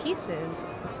own pieces,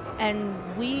 and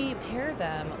we pair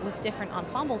them with different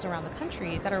ensembles around the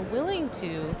country that are willing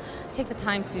to take the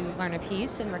time to learn a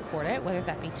piece and record it, whether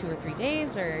that be 2 or 3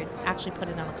 days or actually put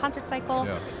it on a concert cycle.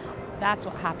 that's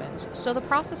what happens. So the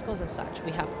process goes as such.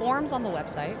 We have forms on the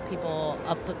website. People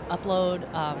upload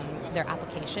their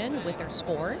application with their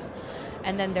scores.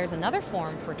 And then there's another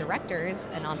form for directors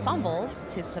and ensembles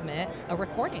to submit a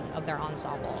recording of their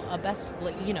ensemble,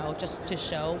 just to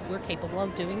show we're capable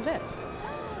of doing this.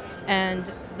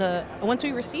 And once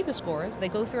we receive the scores, they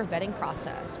go through a vetting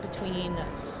process between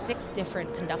 6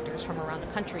 different conductors from around the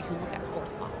country who look at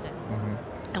scores often.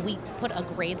 And we put a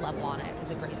grade level on it. Is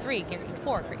it grade 3, grade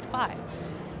 4, grade 5?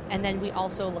 And then we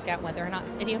also look at whether or not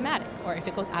it's idiomatic or if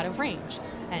it goes out of range,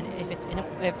 and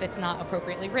if it's not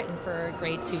appropriately written for a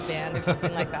grade 2 band or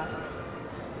something like that.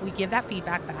 We give that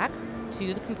feedback back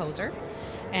to the composer,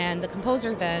 and the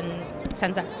composer then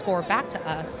sends that score back to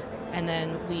us, and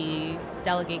then we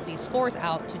delegate these scores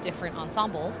out to different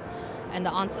ensembles. And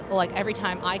every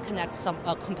time I connect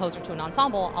a composer to an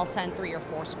ensemble, I'll send 3 or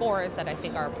 4 scores that I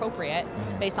think are appropriate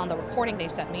based on the recording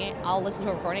they've sent me. I'll listen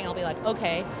to a recording. I'll be like,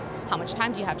 okay, how much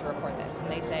time do you have to record this?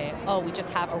 And they say, oh, we just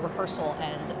have a rehearsal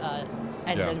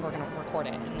and then we're going to record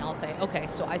it. And I'll say, okay,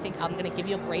 so I think I'm going to give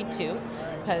you a grade 2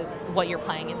 because what you're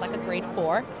playing is like a grade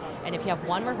 4. And if you have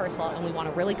 1 rehearsal and we want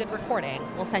a really good recording,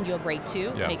 we'll send you a grade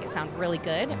 2, make it sound really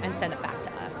good, and send it back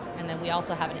to us. And then we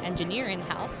also have an engineer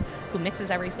in-house who mixes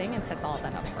everything and sets all of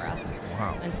that up for us.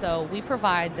 Wow. And so we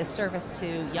provide this service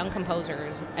to young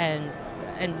composers and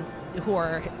who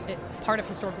are part of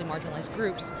historically marginalized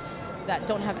groups that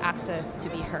don't have access to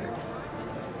be heard.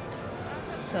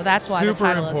 So that's why the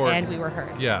title is And We Were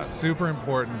Heard. Yeah, super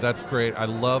important. That's great. I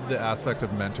love the aspect of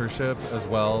mentorship as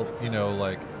well.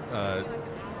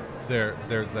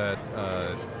 There's that,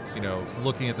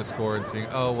 looking at the score and seeing,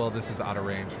 oh, well, this is out of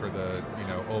range for the,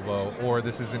 oboe, or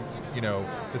this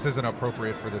isn't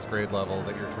appropriate for this grade level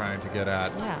that you're trying to get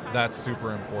at. Yeah. That's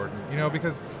super important,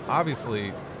 because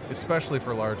obviously, especially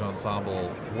for large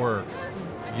ensemble works,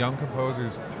 young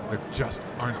composers, there just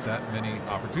aren't that many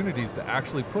opportunities to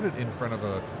actually put it in front of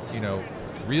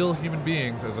real human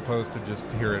beings as opposed to just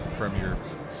hear it from your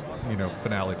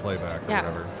finale playback or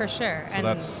whatever. For sure. So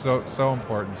that's so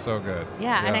important, so good.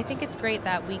 Yeah, and I think it's great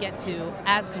that we get to,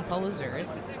 as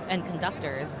composers and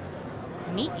conductors,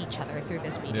 meet each other through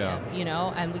this medium,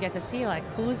 and we get to see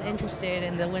who's interested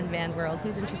in the wind band world,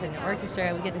 who's interested in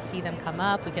orchestra. We get to see them come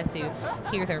up. We get to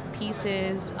hear their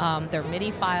pieces, their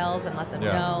MIDI files, and let them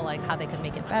know how they can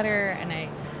make it better. And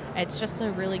it's just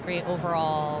a really great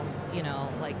overall,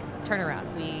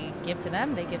 turnaround. We give to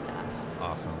them, they give to us.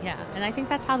 Awesome. Yeah, and I think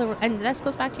that's how and this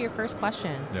goes back to your first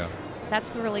question. Yeah. That's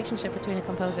the relationship between a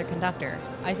composer and conductor.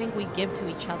 I think we give to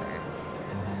each other.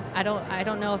 I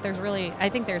don't know if there's really, I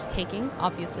think there's taking,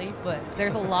 obviously, but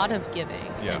there's a lot of giving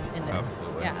in this.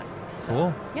 Absolutely. Yeah. So,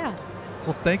 cool. Yeah.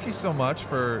 Well, thank you so much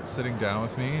for sitting down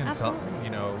with me and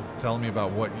telling me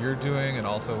about what you're doing and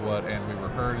also what And We Were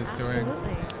Heard is doing.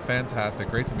 Absolutely. Fantastic.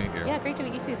 Great to meet you. Yeah, great to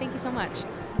meet you too. Thank you so much.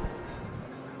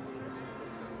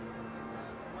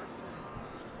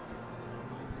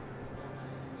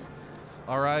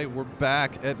 All right, we're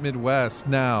back at Midwest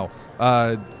now.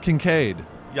 Kincaid.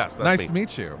 Yes, that's nice me. to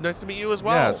meet you. Nice to meet you as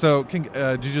well. Yeah, so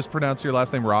did you just pronounce your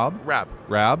last name Rob? Rab.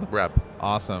 Rab?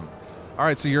 Awesome. All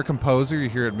right, so you're a composer. You're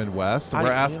here at Midwest.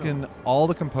 We're asking all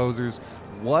the composers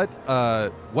what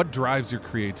drives your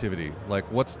creativity.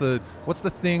 What's the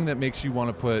thing that makes you want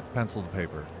to put pencil to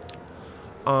paper?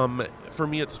 For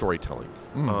me, it's storytelling.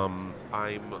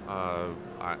 I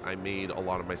made a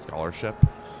lot of my scholarship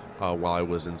while I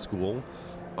was in school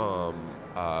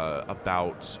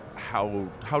about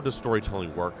how does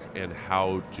storytelling work and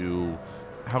how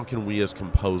can we as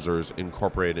composers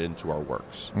incorporate it into our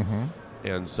works.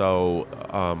 And so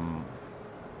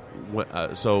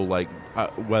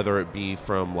whether it be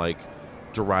from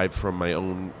derived from my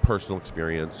own personal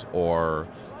experience or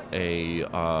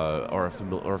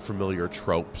familiar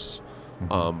tropes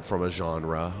from a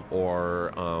genre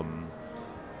or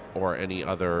any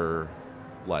other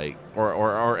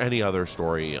or any other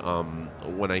story.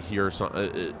 When I hear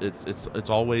it's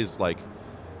always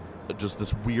just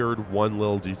this weird one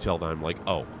little detail that I'm like,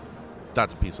 oh,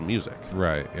 that's a piece of music.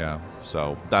 Right. Yeah.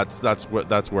 So that's where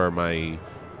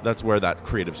that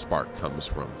creative spark comes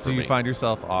from. Do you find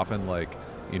yourself often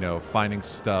finding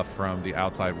stuff from the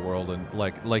outside world and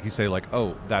like you say,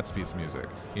 oh, that's a piece of music,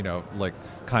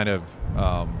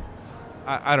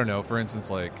 I don't know, for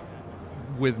instance,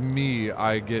 with me,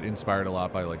 I get inspired a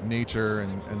lot by nature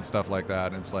and stuff like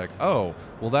that, and it's oh,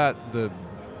 well, that the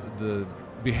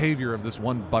behavior of this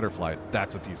one butterfly,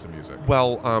 that's a piece of music.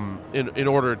 Well, in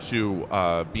order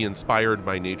to be inspired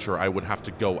by nature, I would have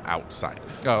to go outside.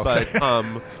 Oh, okay.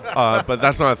 But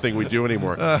that's not a thing we do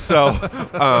anymore. So,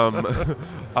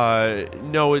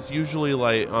 no, it's usually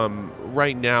like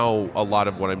right now. A lot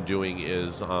of what I'm doing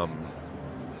is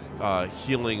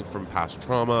healing from past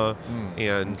trauma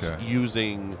and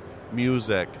using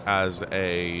music as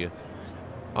a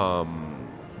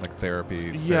like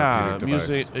therapy. Yeah,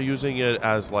 device. using it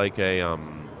as like a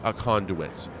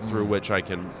conduit through which I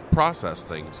can process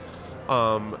things,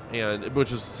 and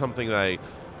which is something that I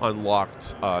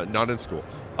unlocked not in school,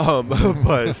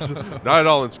 but not at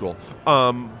all in school,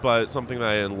 but something that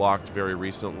I unlocked very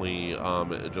recently,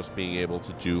 just being able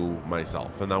to do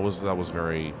myself, and that was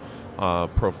very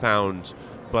profound.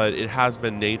 But it has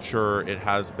been nature, it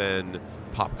has been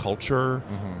pop culture.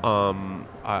 I'm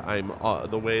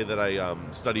the way that I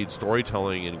studied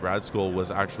storytelling in grad school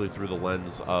was actually through the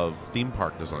lens of theme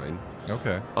park design.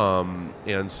 Okay.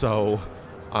 And so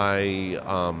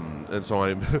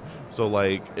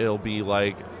like it'll be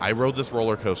like I rode this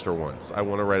roller coaster once. I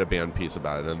want to write a band piece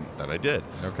about it, and then I did.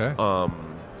 Okay.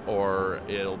 Or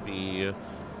it'll be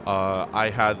I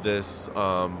had this,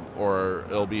 or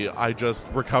it'll be I just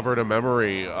recovered a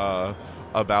memory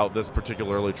about this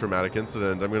particularly traumatic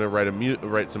incident. I'm going to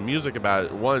write some music about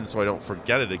it, one, so I don't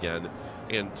forget it again,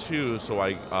 and two, so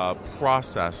I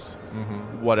process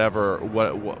whatever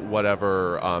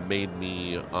made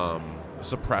me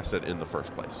suppress it in the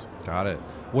first place. Got it.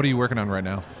 What are you working on right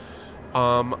now?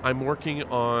 I'm working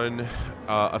on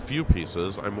a few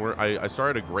pieces. I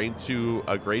started a grade two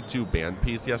band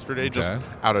piece yesterday, just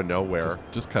out of nowhere.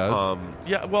 Just cause.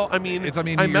 Yeah. Well, I mean,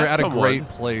 you're at a great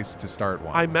place to start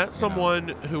one. I met someone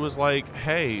who was like,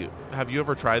 "Hey, have you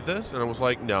ever tried this?" And I was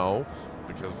like, "No,"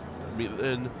 because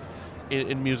in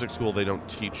music school they don't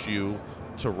teach you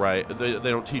to write. They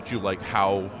don't teach you like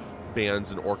how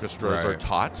bands and orchestras are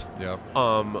taught. Yep.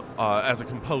 As a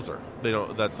composer, they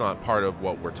don't. That's not part of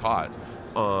what we're taught.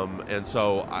 And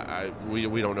so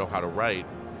we don't know how to write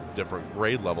different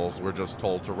grade levels. We're just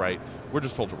told to write.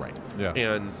 Yeah.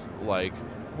 And like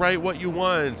write what you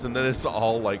want, and then it's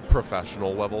all like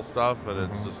professional level stuff, and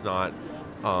it's just not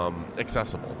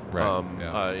accessible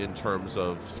in terms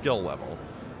of skill level.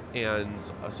 And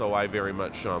so I very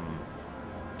much so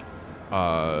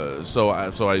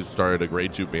I started a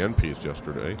grade 2 band piece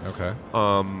yesterday. Okay.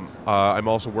 I'm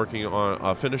also working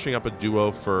on finishing up a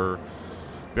duo for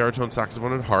baritone,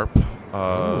 saxophone, and harp.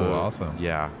 Awesome.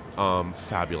 Yeah.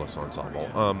 Fabulous ensemble.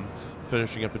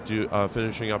 Finishing up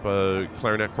a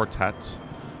clarinet quartet.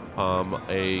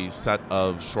 A set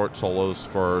of short solos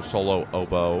for solo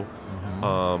oboe.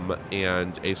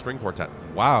 And a string quartet.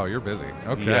 Wow, you're busy.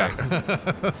 Okay.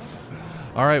 Yeah.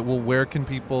 All right. Well, where can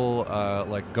people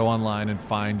go online and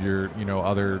find your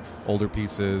other older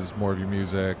pieces, more of your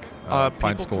music,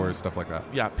 find scores, stuff like that?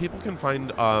 Yeah, people can find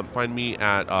me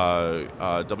at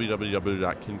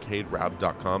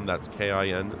www.kincaidrabb.com. That's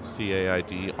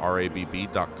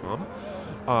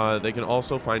KINCAIDRABB.com. They can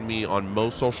also find me on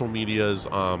most social medias.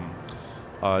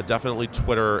 Definitely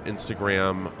Twitter,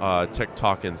 Instagram,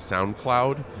 TikTok, and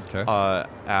SoundCloud. Okay.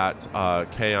 At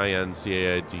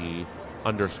KINCAID_RABB.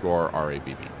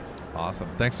 Awesome.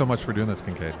 Thanks so much for doing this,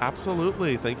 Kincaid.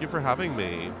 Absolutely. Thank you for having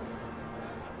me.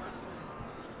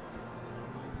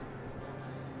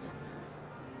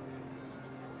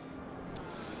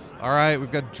 All right,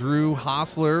 we've got Drew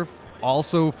Hostler,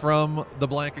 also from The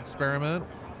Blank Experiment.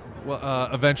 Well,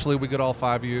 eventually we get all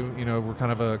five of you. We're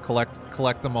kind of a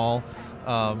collect them all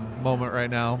moment right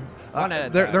now.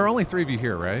 There are only three of you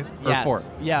here, right? Yes. Or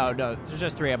four? Yeah, no, there's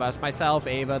just three of us. Myself,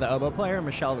 Ava, the oboe player, and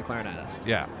Michelle, the clarinetist.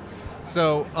 Yeah.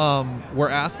 So we're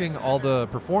asking all the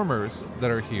performers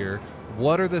that are here,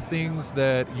 what are the things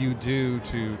that you do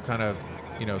to kind of,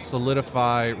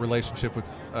 solidify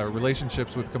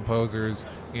relationships with composers,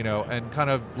 and kind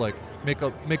of like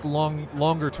make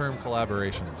longer term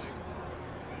collaborations?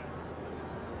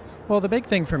 Well, the big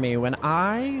thing for me, when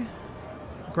I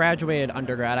graduated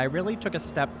undergrad, I really took a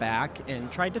step back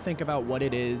and tried to think about what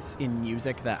it is in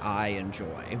music that I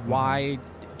enjoy. Why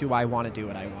do I want to do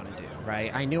what I want to do,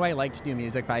 right? I knew I liked to do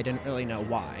music, but I didn't really know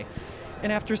why.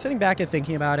 And after sitting back and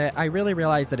thinking about it, I really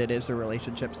realized that it is the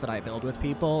relationships that I build with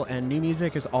people, and new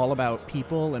music is all about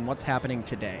people and what's happening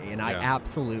today, and I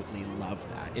absolutely love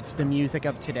that. It's the music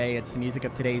of today, it's the music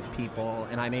of today's people,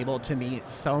 and I'm able to meet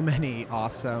so many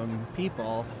awesome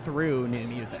people through new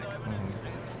music.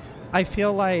 I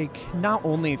feel like not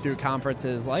only through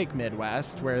conferences like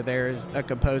Midwest, where there's a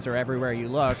composer everywhere you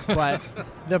look, but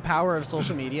the power of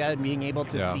social media and being able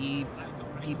to see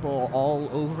people all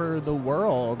over the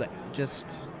world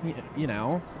just,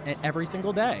 every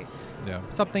single day. Yeah.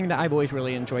 Something that I've always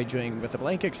really enjoyed doing with the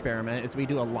Blank Experiment is we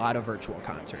do a lot of virtual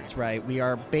concerts, right? We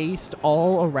are based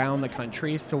all around the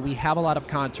country, so we have a lot of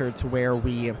concerts where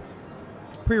we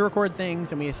pre-record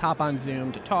things and we just hop on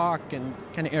Zoom to talk and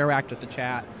kind of interact with the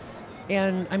chat.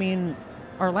 And,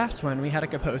 our last one, we had a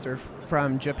composer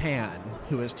from Japan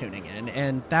who was tuning in,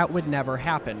 and that would never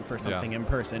happen for something in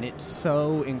person. It's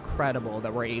so incredible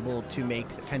that we're able to make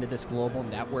kind of this global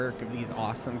network of these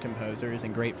awesome composers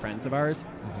and great friends of ours.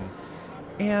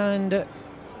 Mm-hmm. And I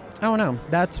don't know,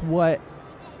 that's what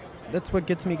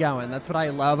gets me going. That's what I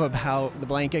love about the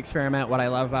Blank Experiment, what I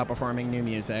love about performing new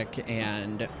music,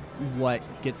 and what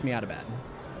gets me out of bed.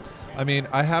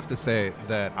 I have to say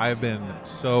that I've been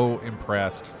so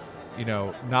impressed,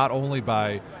 not only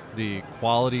by the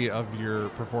quality of your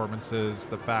performances,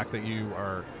 the fact that you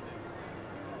are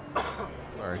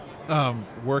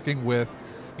working with,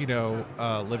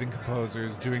 living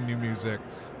composers, doing new music,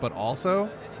 but also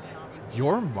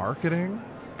your marketing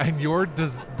and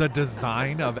the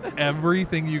design of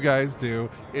everything you guys do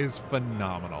is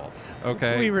phenomenal.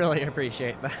 Okay, we really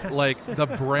appreciate that. Like, the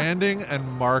branding and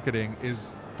marketing is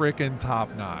freaking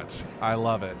top notch. I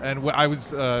love it. And I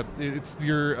was it's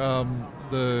your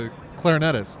the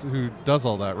clarinetist who does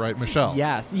all that, right, Michelle?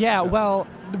 Yes. Yeah. Well,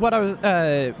 what I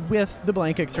was with the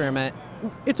Blank Experiment,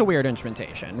 it's a weird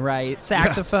instrumentation, right?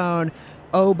 Saxophone,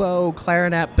 oboe,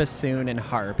 clarinet, bassoon, and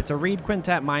harp. It's a reed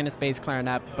quintet minus bass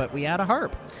clarinet, but we add a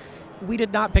harp. We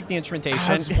did not pick the instrumentation.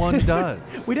 As one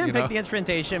does. We didn't pick the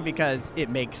instrumentation because it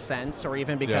makes sense, or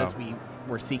even because we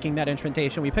were seeking that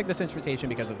instrumentation. We picked this instrumentation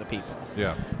because of the people.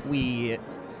 Yeah.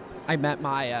 I met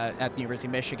Maya at the University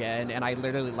of Michigan, and I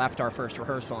literally left our first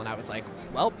rehearsal, and I was like,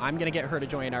 well, I'm going to get her to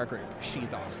join our group.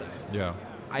 She's awesome. Yeah.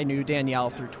 I knew Danielle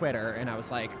through Twitter, and I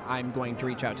was like, I'm going to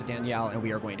reach out to Danielle, and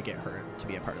we are going to get her to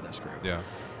be a part of this group. Yeah.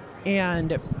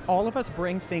 And all of us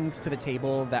bring things to the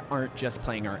table that aren't just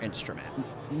playing our instrument.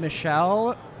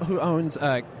 Michelle, who owns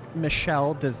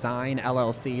Michelle Design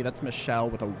LLC, that's Michelle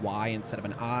with a Y instead of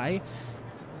an I.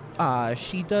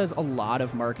 She does a lot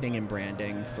of marketing and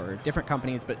branding for different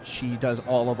companies, but she does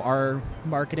all of our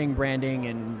marketing, branding,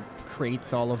 and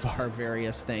creates all of our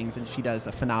various things, and she does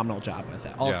a phenomenal job with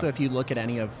it. Also, if you look at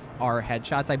any of our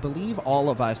headshots, I believe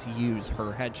all of us use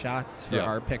her headshots for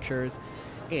our pictures,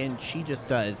 and she just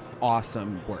does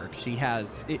awesome work. She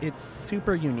has, it's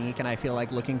super unique, and I feel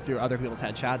like looking through other people's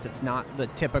headshots, it's not the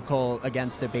typical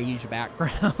against a beige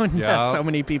background that so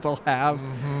many people have.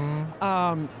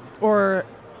 Mm-hmm. Or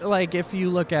like if you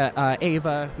look at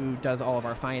Ava, who does all of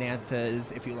our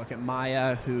finances, if you look at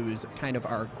Maya, who's kind of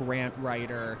our grant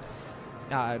writer,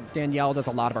 Danielle does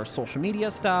a lot of our social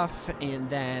media stuff, and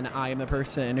then I am the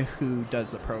person who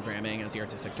does the programming as the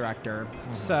artistic director.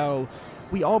 Mm-hmm. So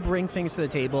we all bring things to the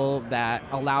table that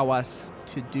allow us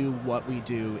to do what we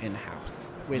do in-house,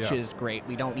 which is great.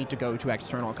 We don't need to go to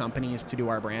external companies to do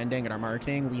our branding and our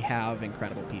marketing. We have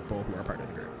incredible people who are part of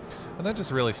the group. And that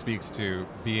just really speaks to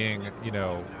being,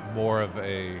 more of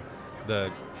I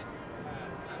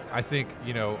think,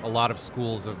 a lot of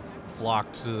schools have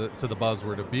flocked to the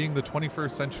buzzword of being the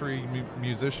 21st century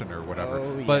musician or whatever.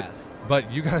 Oh, but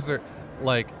you guys are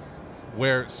like,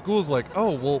 where schools like,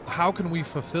 oh, well, how can we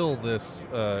fulfill this,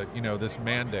 this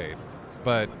mandate?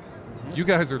 But you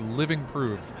guys are living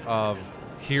proof of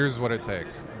here's what it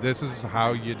takes. This is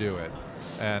how you do it.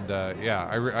 And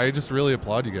I just really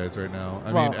applaud you guys right now.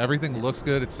 I mean, everything looks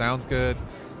good. It sounds good.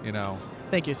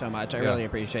 Thank you so much. I really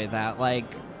appreciate that. Like,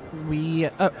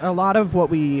 a lot of what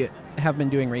we have been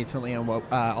doing recently, and what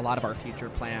a lot of our future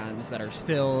plans that are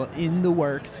still in the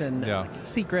works and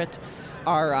secret,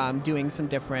 are doing some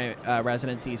different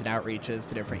residencies and outreaches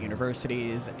to different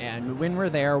universities. And when we're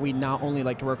there, we not only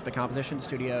like to work with the composition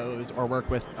studios or work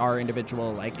with our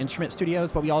individual instrument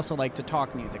studios, but we also like to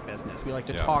talk music business. We like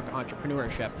to talk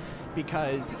entrepreneurship,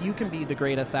 because you can be the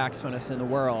greatest saxophonist in the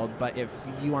world, but if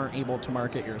you aren't able to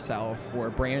market yourself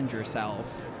or brand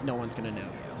yourself, no one's going to know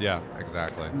you. Yeah,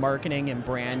 exactly. Marketing and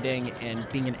branding and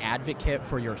being an advocate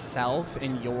for yourself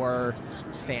and your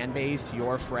fan base,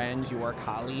 your friends, your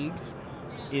colleagues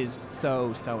is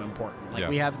so, so important.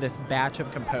 We have this batch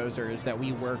of composers that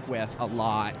we work with a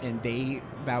lot, and they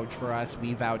vouch for us,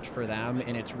 we vouch for them,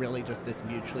 and it's really just this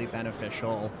mutually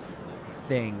beneficial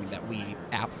thing that we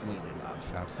absolutely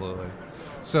love. Absolutely.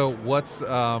 So what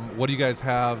do you guys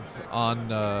have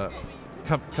on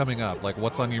coming up? Like,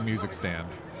 what's on your music stand?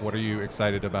 What are you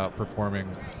excited about performing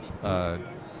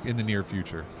in the near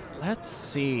future? Let's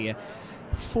see.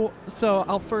 So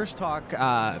I'll first talk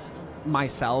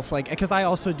myself, like, because I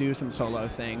also do some solo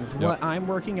things. Yep. What I'm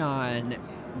working on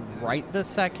right this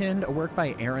second, a work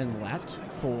by Aaron Lett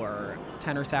for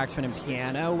tenor saxophone and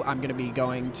piano. I'm going to be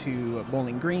going to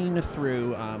Bowling Green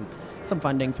through some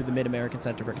funding through the Mid-American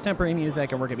Center for Contemporary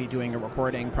Music, and we're going to be doing a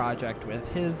recording project with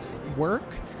his work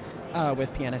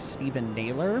with pianist Stephen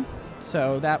Naylor.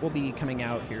 So that will be coming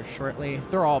out here shortly.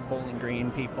 They're all Bowling Green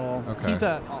people. Okay.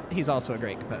 He's also a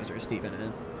great composer, Stephen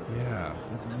is. Yeah,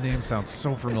 the name sounds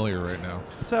so familiar right now.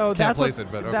 So Can't place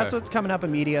it, but okay. That's what's coming up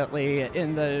immediately.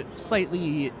 In the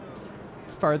slightly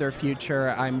farther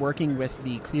future, I'm working with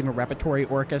the Cleveland Repertory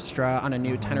Orchestra on a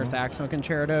new tenor saxophone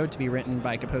concerto to be written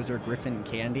by composer Griffin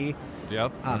Candy.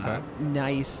 Yep. Okay.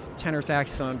 Nice tenor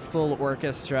saxophone, full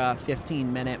orchestra,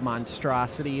 15-minute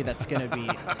monstrosity that's going to be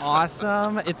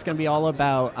awesome. It's going to be all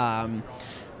about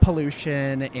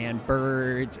pollution and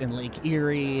birds in Lake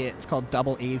Erie. It's called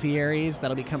Double Aviaries.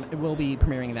 We'll be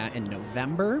premiering that in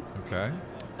November. Okay.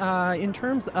 In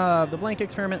terms of the blank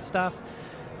experiment stuff,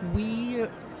 we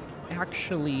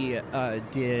actually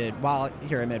did, while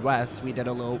here at Midwest, we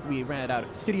rented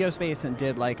out studio space and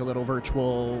did like a little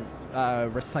virtual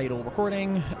recital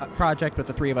recording project with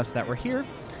the three of us that were here.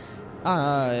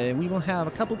 We will have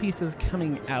a couple pieces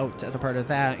coming out as a part of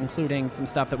that, including some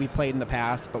stuff that we've played in the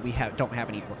past, but we don't have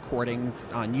any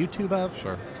recordings on YouTube of.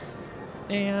 Sure.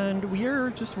 And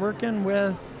we're just working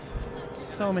with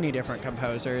so many different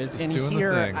composers. Just and doing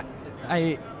here, the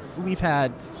thing. We've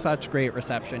had such great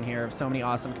reception here of so many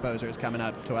awesome composers coming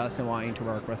up to us and wanting to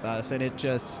work with us, and it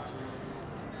just,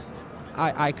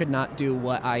 I could not do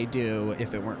what I do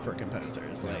if it weren't for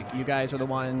composers. Like, you guys are the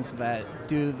ones that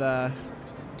do the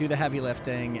heavy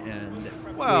lifting, and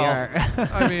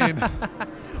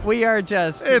we are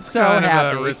just it's so kind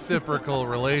happy. of a reciprocal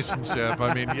relationship.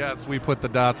 I mean, yes, we put the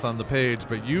dots on the page,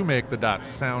 but you make the dots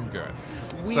sound good.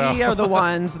 We are the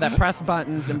ones that press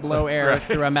buttons and blow That's air right.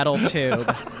 through a metal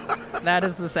tube. That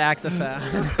is the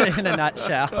saxophone in a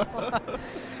nutshell.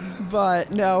 But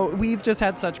no, we've just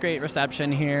had such great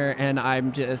reception here, and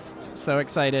I'm just so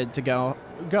excited to go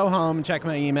home, check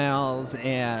my emails,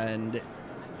 and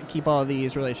keep all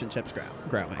these relationships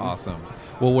growing. Awesome.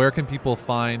 Well, where can people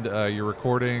find your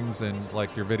recordings and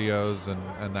like your videos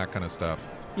and that kind of stuff?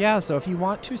 Yeah, so if you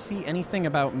want to see anything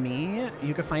about me,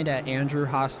 you can find it at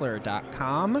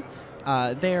andrewhostler.com.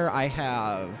 There I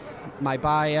have my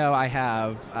bio, I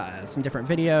have some different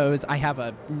videos, I have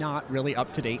a not really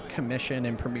up-to-date commission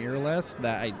and premiere list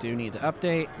that I do need to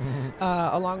update,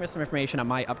 along with some information on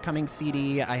my upcoming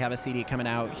CD. I have a CD coming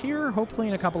out here, hopefully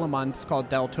in a couple of months, called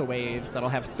Delta Waves, that'll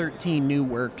have 13 new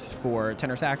works for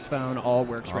tenor saxophone, all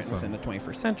works written within the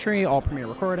 21st century, all premiere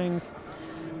recordings.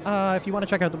 If you want to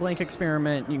check out The Blank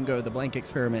Experiment, you can go to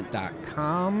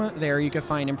theblankexperiment.com. There you can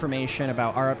find information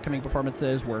about our upcoming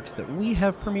performances, works that we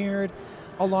have premiered,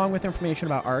 along with information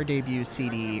about our debut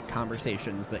CD,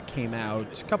 Conversations, that came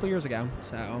out a couple years ago.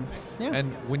 So, yeah.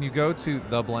 And when you go to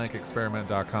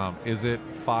theblankexperiment.com, is it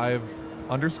 5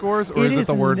 underscores or is it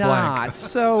the word not. blank?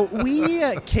 So we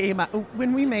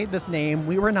when we made this name,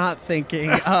 we were not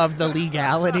thinking of the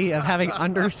legality of having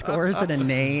underscores in a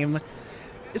name.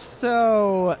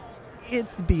 So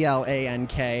it's BLANK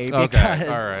because, okay,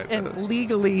 all right. And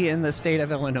legally in the state of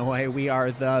Illinois, we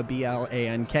are the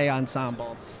BLANK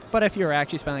ensemble. But if you're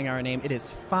actually spelling our name, it is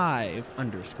 5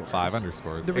 underscores. 5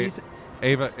 underscores. The reason,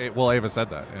 Ava said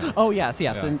that. Yeah. Oh, yes,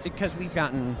 Yeah. and because we've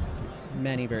gotten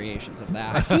many variations of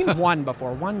that. I've seen one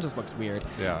before. One just looks weird.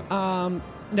 Yeah.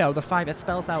 No, the 5, it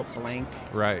spells out blank.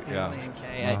 Right, yeah.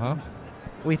 BLANK.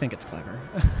 We think it's clever.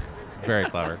 Very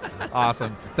clever.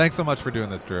 Awesome. Thanks so much for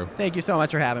doing this, Drew. Thank you so much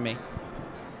for having me.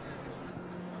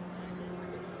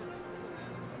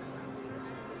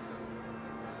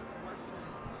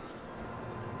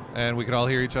 And we can all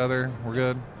hear each other. We're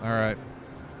good? All right.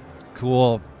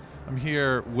 Cool. I'm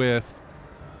here with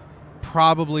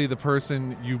probably the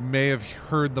person you may have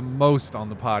heard the most on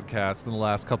the podcast in the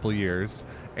last couple of years,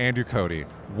 Andrew Cody.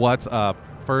 What's up?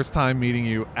 First time meeting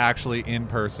you actually in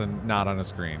person, not on a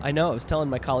screen. I know. I was telling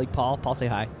my colleague Paul. Paul, say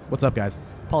hi. What's up, guys?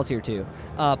 Paul's here too.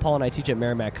 Paul and I teach at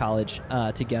Merrimack College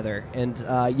together. And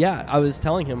yeah, I was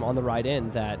telling him on the ride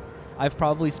in that I've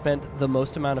probably spent the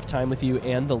most amount of time with you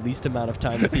and the least amount of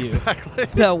time with you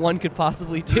that one could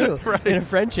possibly do in a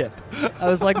friendship. I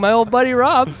was like, my old buddy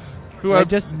Rob, who I've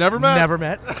just never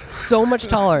met. So much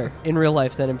taller in real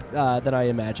life than I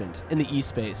imagined in the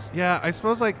e-space. Yeah, I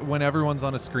suppose like when everyone's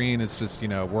on a screen, it's just,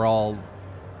 we're all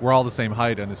the same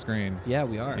height on the screen. Yeah,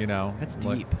 we are. That's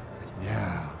deep. Like,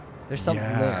 yeah. There's something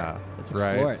there. Let's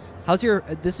explore it.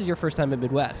 This is your first time at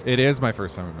Midwest? It is my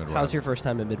first time at Midwest. How's your first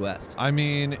time at Midwest? I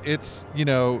mean, it's,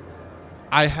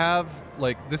 I have,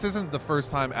 like, this isn't the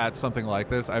first time at something like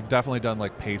this. I've definitely done,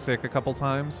 like, PASIC a couple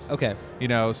times. Okay. You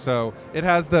know, so it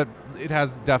has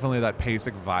definitely that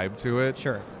PASIC vibe to it.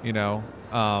 Sure. You know,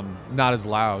 not as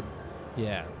loud.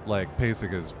 Yeah. Like,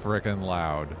 PASIC is frickin'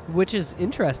 loud. Which is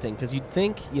interesting because you'd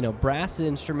think, you know, brass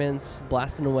instruments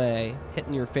blasting away,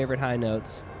 hitting your favorite high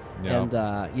notes. Yeah.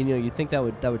 And, you know, you'd think that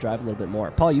would drive a little bit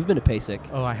more. Paul, you've been to PASIC.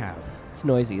 Oh, I have. It's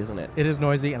noisy, isn't it? It is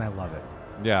noisy, and I love it.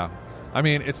 Yeah. I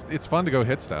mean, it's fun to go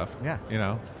hit stuff. Yeah. You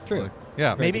know? True. Like,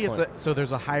 yeah. Maybe so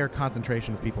there's a higher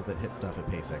concentration of people that hit stuff at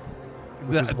PASIC,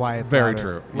 which That- is why it's very louder,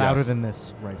 true. louder Yes. than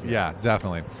this right here. Yeah,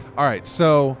 definitely. All right,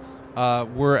 so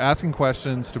we're asking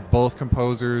questions to both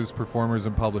composers, performers,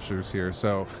 and publishers here.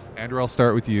 So, Andrew, I'll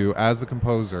start with you as the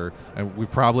composer, and we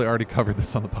probably already covered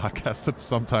this on the podcast at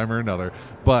some time or another.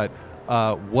 But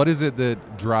what is it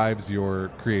that drives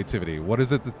your creativity? What is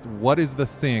the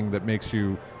thing that makes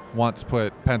you want to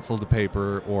put pencil to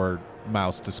paper or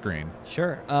mouse to screen?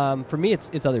 Sure. For me,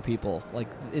 it's other people. Like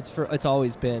it's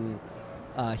always been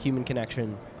human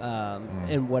connection,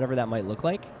 and whatever that might look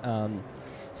like.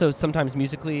 So sometimes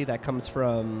musically, that comes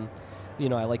from, you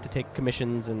know, I like to take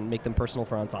commissions and make them personal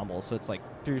for ensembles. So it's like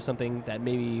here's something that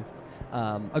maybe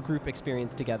a group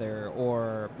experience together,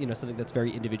 or, you know, something that's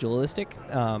very individualistic,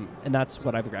 and that's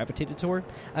what I've gravitated toward.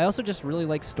 I also just really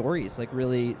like stories, like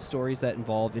really stories that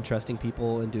involve interesting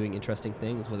people and doing interesting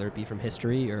things, whether it be from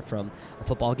history or from a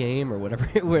football game or whatever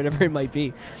it might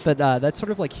be. But that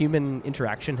sort of like human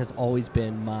interaction has always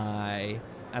been my,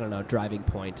 I don't know, driving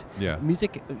point. Yeah.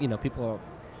 Music, you know,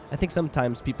 I think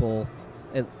sometimes people,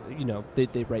 you know,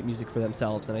 they write music for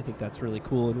themselves, and I think that's really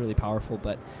cool and really powerful.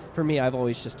 But for me, I've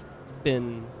always just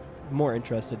been more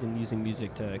interested in using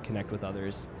music to connect with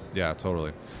others. Yeah,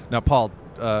 totally. Now, Paul,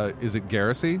 is it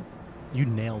Garrissey? You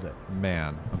nailed it.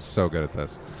 Man, I'm so good at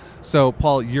this. So,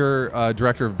 Paul, you're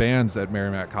director of bands at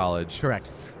Merrimack College. Correct.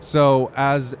 So,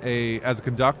 as a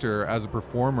conductor, as a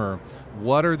performer,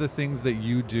 what are the things that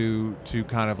you do to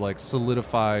kind of like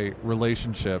solidify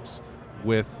relationships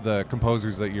with the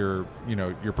composers that you're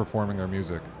performing their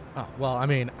music? Oh, well, I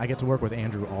mean, I get to work with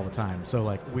Andrew all the time, so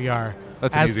like we are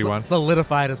That's an easy one.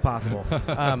 Solidified as possible.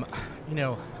 You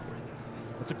know,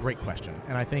 that's a great question,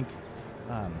 and I think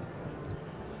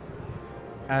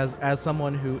as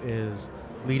someone who is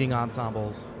leading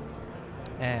ensembles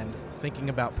and thinking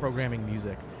about programming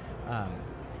music,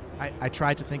 I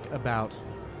try to think about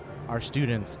our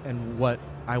students and what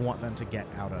I want them to get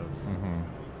out of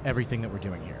everything that we're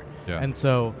doing here. Yeah. And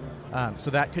so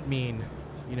that could mean,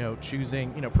 you know,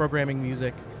 choosing, you know, programming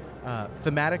music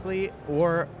thematically,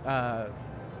 or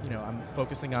you know, I'm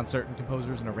focusing on certain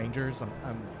composers and arrangers.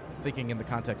 I'm thinking in the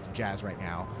context of jazz right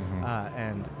now,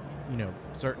 and you know,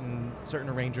 certain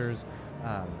arrangers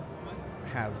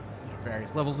have, you know,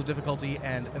 various levels of difficulty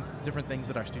and different things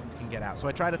that our students can get out. So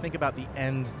I try to think about the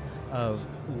end of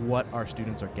what our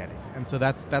students are getting, and so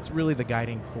that's really the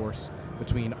guiding force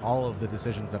between all of the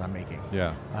decisions that I'm making.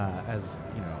 Yeah. As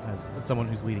you know, as someone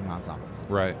who's leading ensembles.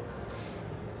 Right.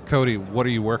 Cody, what are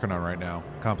you working on right now,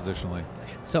 compositionally?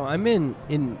 So I'm in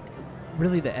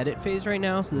really the edit phase right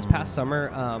now. So this past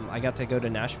summer, I got to go to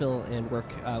Nashville and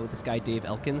work with this guy Dave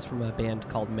Elkins from a band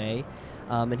called May,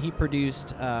 and he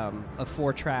produced a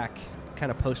 4-track kind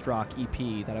of post-rock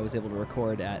EP that I was able to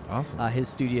record at his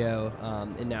studio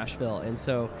in Nashville. And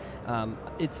so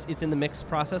it's in the mix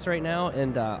process right now,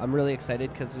 and I'm really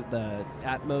excited because the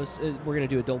Atmos, we're going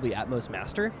to do a Dolby Atmos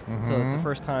master. So it's the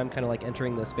first time kind of like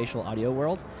entering the spatial audio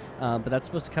world. But that's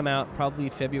supposed to come out probably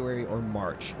February or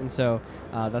March. And so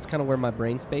that's kind of where my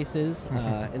brain space is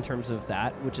in terms of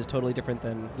that, which is totally different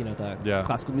than, you know, the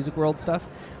classical music world stuff.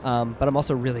 But I'm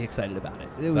also really excited about it.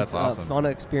 It was a fun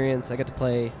experience. I got to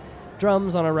play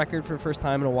drums on a record for the first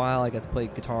time in a while. I got to play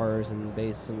guitars and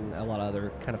bass and a lot of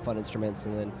other kind of fun instruments,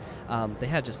 and then they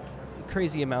had just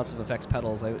crazy amounts of effects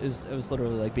pedals. It was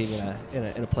literally like being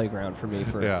in a playground for me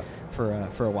for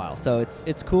a while. So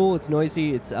it's cool. It's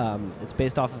noisy. It's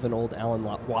based off of an old Alan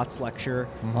Watts lecture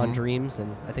on dreams,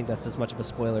 and I think that's as much of a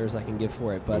spoiler as I can give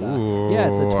for it. But yeah,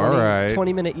 it's a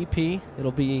 20-minute EP.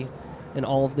 It'll be in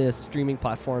all of the streaming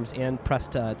platforms and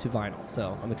pressed to vinyl.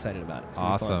 So I'm excited about it. It's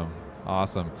gonna be fun.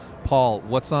 Awesome. Paul,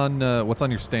 what's on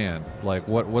your stand? Like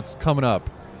what's coming up?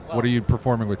 What are you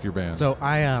performing with your band? So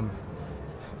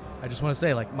I just want to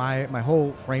say, like, my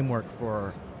whole framework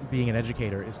for being an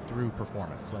educator is through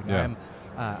performance. Like I'm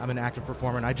an active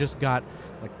performer, and I just got,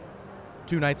 like,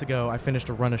 2 nights ago, I finished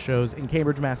a run of shows in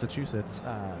Cambridge, Massachusetts,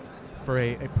 for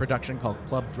a production called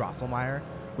Club Drosselmeyer,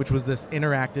 which was this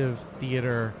interactive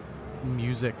theater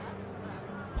music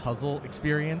puzzle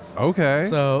experience. Okay.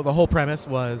 So the whole premise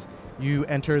was you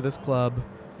enter this club,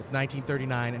 it's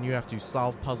 1939, and you have to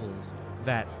solve puzzles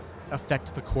that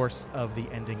affect the course of the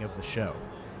ending of the show.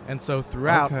 And so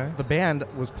throughout, the band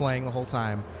was playing the whole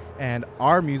time, and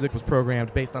our music was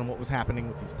programmed based on what was happening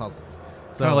with these puzzles.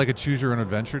 So, kind of like a choose your own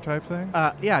adventure type thing?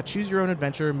 Yeah, choose your own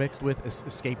adventure mixed with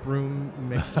escape room,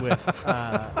 mixed with,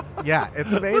 yeah,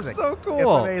 it's amazing. That's so cool.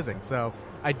 It's amazing. So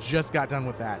I just got done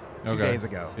with that 2 days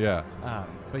ago. Yeah.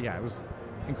 But yeah, it was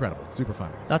incredible, super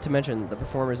fun. Not to mention the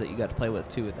performers that you got to play with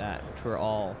too with that, which were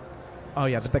all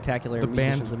spectacular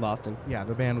musicians in Boston. Yeah,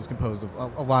 the band was composed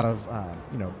of a lot of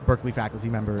Berkeley faculty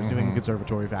members, New England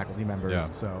Conservatory faculty members.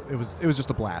 Yeah. So it was just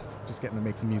a blast, just getting to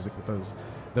make some music with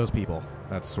those people.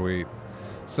 That's sweet.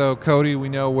 So Cody, we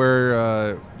know where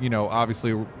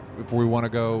obviously if we want to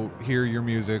go hear your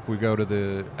music, we go to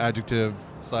the Adjective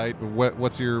site.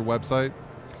 What's your website?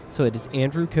 So it is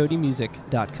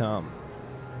andrewcodymusic.com.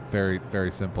 Very,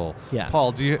 very simple. Yeah.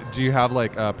 Paul, do you have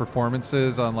like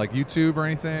performances on like YouTube or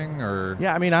anything? Or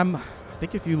yeah, I mean, I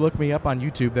think if you look me up on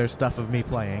YouTube, there's stuff of me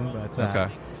playing,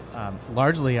 but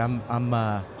largely I'm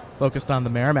focused on the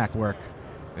Merrimack work.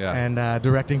 Yeah. And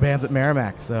directing bands at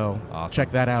Merrimack. So awesome.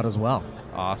 Check that out as well.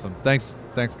 Awesome. Thanks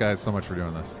guys so much for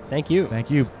doing this. Thank you. Thank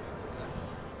you.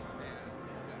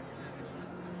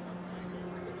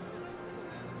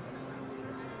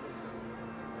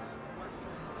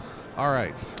 All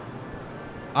right.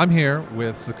 I'm here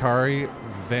with Zakari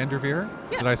Vanderveer.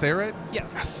 Yes. Did I say it right?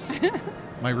 Yes.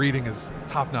 My reading is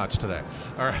top notch today.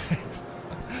 All right.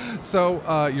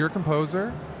 So you're a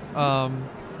composer,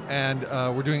 and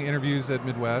we're doing interviews at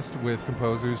Midwest with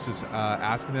composers, just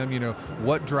asking them,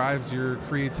 what drives your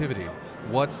creativity?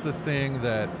 What's the thing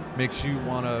that makes you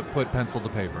want to put pencil to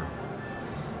paper?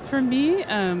 For me,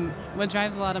 what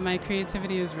drives a lot of my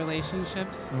creativity is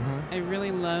relationships. Mm-hmm. I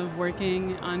really love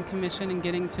working on commission and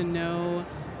getting to know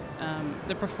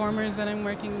the performers that I'm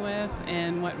working with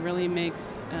and what really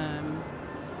makes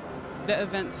the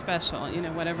event special,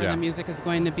 whatever the music is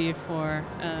going to be for.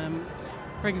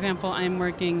 For example, I'm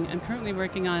currently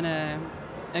working on a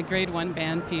grade 1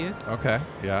 band piece. Okay,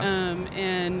 yeah.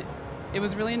 And it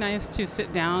was really nice to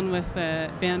sit down with the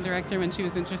band director when she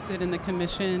was interested in the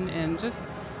commission and just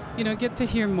get to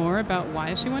hear more about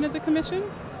why she wanted the commission.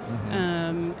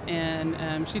 Mm-hmm.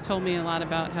 And she told me a lot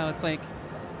about how it's like,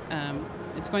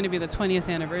 it's going to be the 20th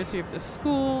anniversary of the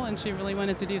school, and she really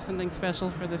wanted to do something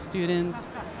special for the students,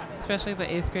 especially the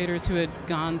 8th graders who had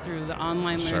gone through the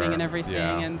online learning and everything.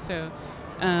 Yeah. And so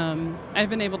I've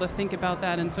been able to think about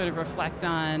that and sort of reflect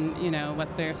on,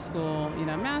 what their school,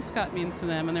 mascot means to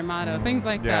them and their motto, things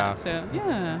like that. So,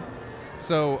 yeah.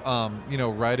 So,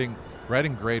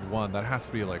 writing grade 1, that has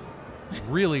to be like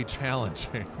really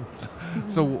challenging.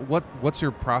 So what's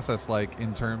your process like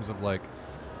in terms of like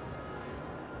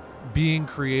being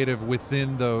creative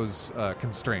within those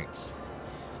constraints?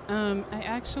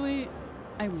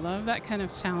 I love that kind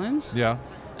of challenge. Yeah.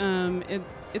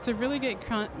 It's a really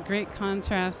great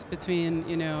contrast between,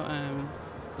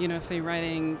 say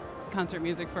writing concert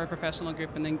music for a professional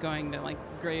group and then going to like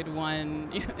grade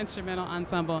 1 instrumental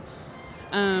ensemble.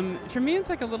 For me, it's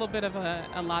like a little bit of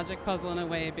a logic puzzle in a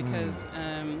way because,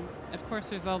 of course,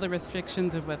 there's all the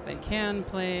restrictions of what they can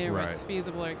play or what's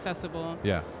feasible or accessible.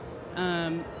 Yeah.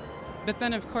 But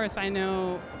then, of course, I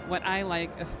know what I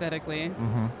like aesthetically,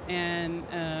 and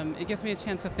it gives me a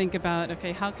chance to think about,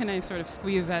 okay, how can I sort of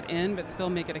squeeze that in but still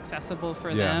make it accessible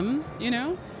for them,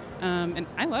 And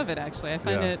I love it, actually. I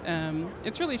find it,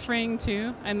 it's really freeing,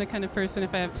 too. I'm the kind of person,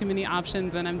 if I have too many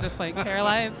options, and I'm just, like,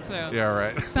 paralyzed. So yeah,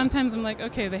 right. Sometimes I'm like,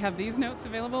 okay, they have these notes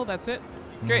available. That's it.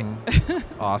 Great.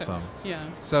 Awesome.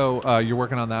 So, So you're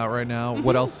working on that right now.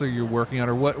 What else are you working on,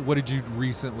 or what did you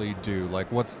recently do?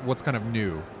 Like, what's kind of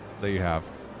new that you have?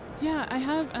 Yeah, I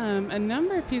have a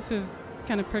number of pieces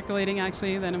kind of percolating,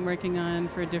 actually, that I'm working on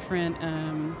for different,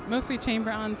 mostly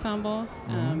chamber ensembles.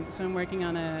 So I'm working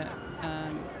on a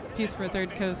piece for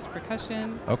Third Coast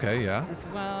Percussion. Okay, yeah. As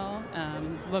well.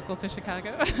 It's local to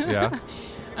Chicago. Yeah.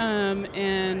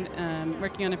 And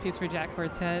working on a piece for Jack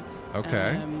Quartet.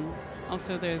 Okay.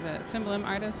 Also, there's a Cymbalum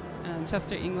artist,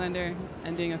 Chester Englander,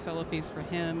 and doing a solo piece for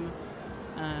him.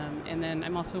 And then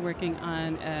I'm also working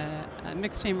on a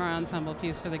mixed chamber ensemble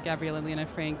piece for the Gabriela Lena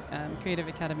Frank Creative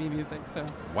Academy of Music. So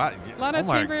wow. A lot of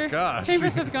chamber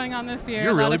stuff going on this year.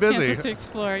 You're really busy. A lot of chances to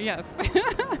explore, yes.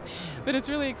 But it's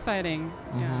really exciting.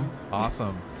 Yeah.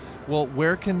 Awesome. Well,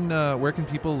 where can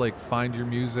people like find your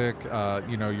music?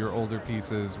 Your older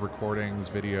pieces, recordings,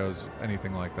 videos,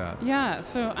 anything like that. Yeah.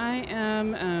 So I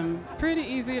am pretty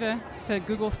easy to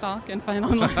Google stalk and find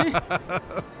online.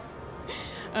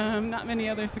 Not many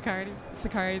other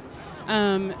Sakaris.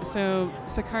 So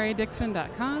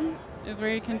SakariDixon.com is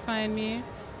where you can find me.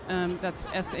 That's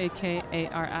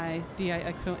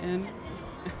Sakaridixon.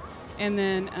 And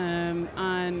then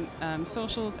on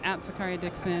socials, at Sakari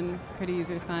Dixon, pretty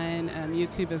easy to find,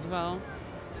 YouTube as well.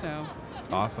 So yeah.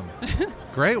 Awesome.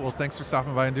 Great. Well, thanks for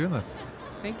stopping by and doing this.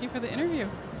 Thank you for the interview.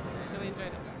 Really enjoyed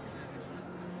it.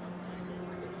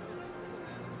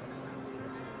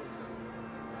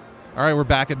 All right, we're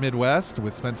back at Midwest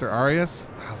with Spencer Arias.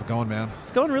 How's it going, man? It's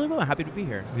going really well. Happy to be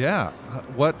here. Yeah.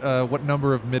 What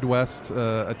number of Midwest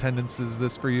attendance is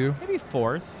this for you? Maybe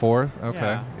fourth. Fourth?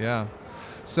 Okay. Yeah.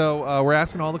 So we're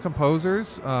asking all the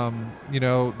composers,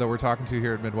 that we're talking to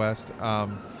here at Midwest,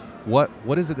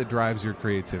 what is it that drives your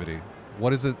creativity?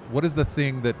 What is the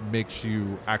thing that makes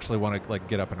you actually want to like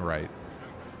get up and write?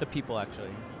 The people,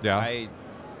 actually. Yeah. I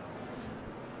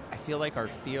feel like our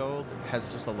field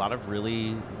has just a lot of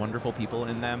really wonderful people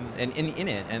in them and in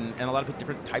it and a lot of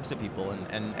different types of people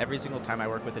and every single time I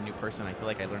work with a new person I feel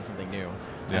like I learn something new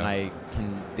and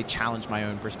they challenge my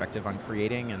own perspective on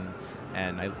creating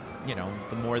and I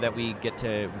the more that we get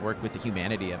to work with the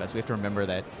humanity of us, we have to remember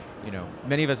that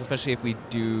many of us, especially if we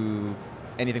do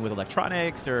anything with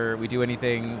electronics or we do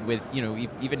anything with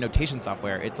even notation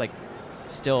software, it's like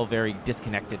still very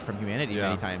disconnected from humanity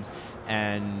many times.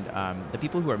 And the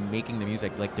people who are making the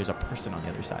music, like there's a person on the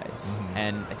other side. Mm-hmm.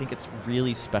 And I think it's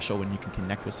really special when you can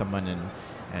connect with someone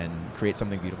and create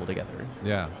something beautiful together.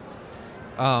 Yeah.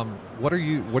 What are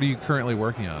you currently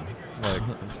working on? Like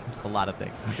a lot of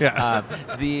things. Yeah.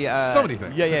 So many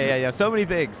things. Yeah. So many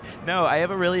things. No, I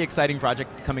have a really exciting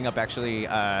project coming up actually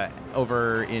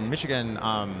over in Michigan.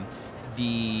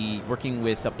 Working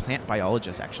with a plant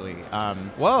biologist, actually.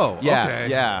 Whoa. Yeah, okay.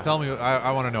 Yeah. Tell me.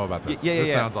 I want to know about this.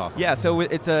 This sounds awesome. Yeah. So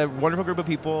it's a wonderful group of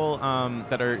people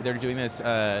that are doing this.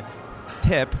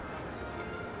 Tip.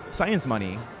 Science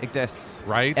money exists,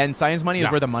 right? And science money is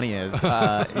where the money is.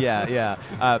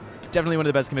 Definitely one of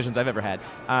the best commissions I've ever had.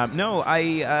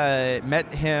 I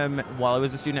met him while I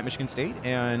was a student at Michigan State,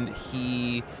 and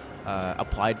he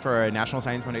applied for a National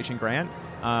Science Foundation grant.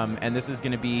 And this is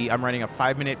going to be, I'm writing a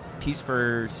 5-minute piece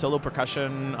for solo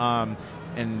percussion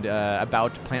and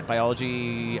about plant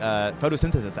biology,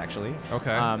 photosynthesis, actually.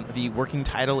 Okay. The working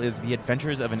title is The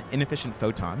Adventures of an Inefficient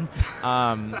Photon,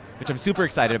 which I'm super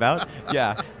excited about.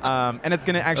 Yeah. And it's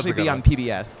going to actually be on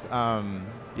PBS.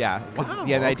 Because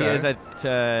the idea is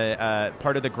that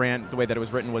part of the grant, the way that it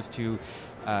was written, was to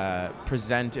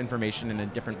present information in a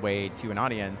different way to an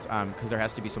audience, because there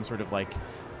has to be some sort of like,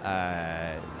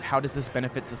 how does this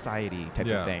benefit society type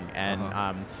of thing.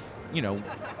 And,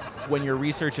 when your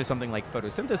research is something like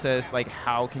photosynthesis, like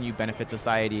how can you benefit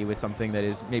society with something that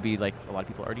is maybe like a lot of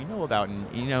people already know about and,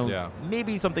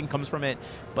 maybe something comes from it.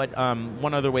 But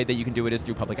one other way that you can do it is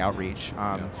through public outreach.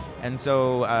 And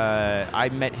so I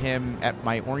met him at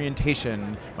my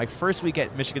orientation, my first week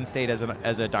at Michigan State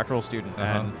as a doctoral student.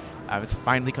 And it's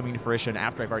finally coming to fruition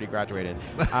after I've already graduated.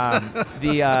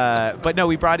 But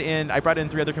no, I brought in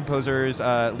 3 other composers,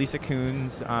 Lisa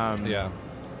Coons,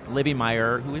 Libby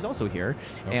Meyer, who is also here,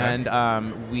 and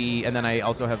then I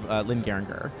also have Lynn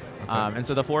Geringer. And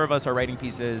so the 4 of us are writing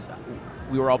pieces.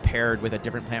 We were all paired with a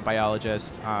different plant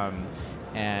biologist,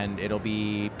 and it'll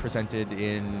be presented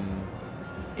in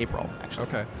April, actually.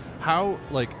 Okay.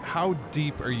 How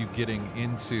deep are you getting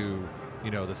into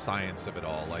the science of it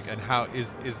all? Like, and how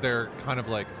is there kind of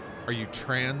like, are you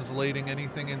translating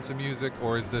anything into music,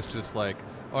 or is this just like,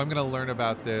 oh, I'm going to learn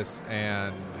about this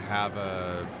and have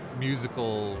a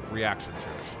musical reaction to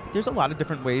it? There's a lot of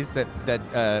different ways that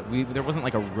there wasn't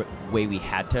like a way we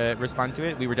had to respond to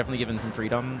it. We were definitely given some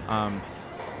freedom.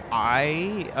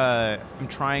 I am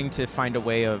trying to find a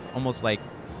way of almost like,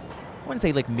 I wouldn't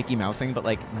say like Mickey Mousing, but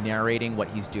like narrating what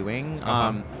he's doing.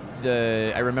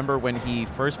 I remember when he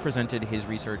first presented his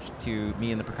research to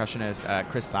me and the percussionist,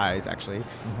 Chris Size, actually.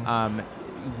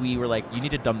 We were like, you need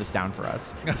to dumb this down for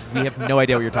us. We have no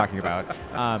idea what you're talking about.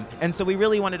 And so we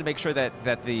really wanted to make sure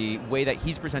that the way that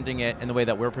he's presenting it and the way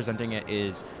that we're presenting it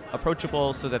is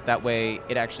approachable, so that way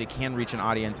it actually can reach an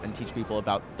audience and teach people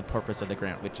about the purpose of the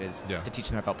grant, which is to teach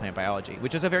them about plant biology,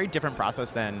 which is a very different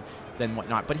process than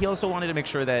whatnot. But he also wanted to make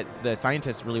sure that the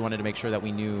scientists really wanted to make sure that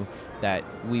we knew that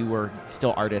we were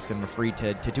still artists and were free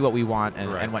to do what we want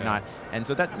and whatnot. And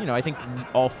so that, I think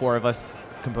all 4 of us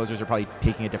composers are probably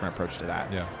taking a different approach to that.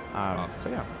 Awesome. So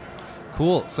yeah,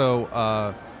 cool. So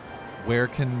where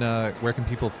can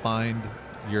people find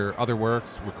your other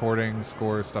works, recordings,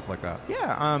 scores, stuff like that?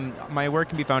 My work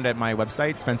can be found at my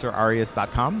website,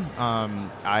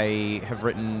 spencerarias.com. I have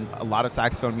written a lot of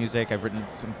saxophone music. I've written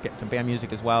some band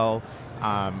music as well.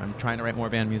 I'm trying to write more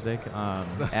band music,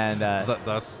 and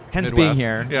thus hence Midwest. being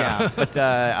here. But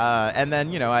and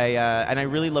then I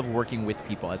really love working with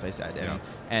people, as I said,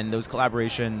 and those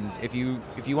collaborations. If you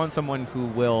want someone who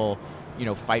will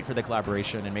fight for the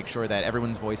collaboration and make sure that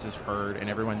everyone's voice is heard and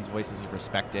everyone's voice is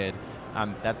respected.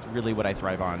 That's really what I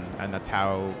thrive on, and that's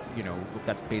how,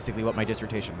 that's basically what my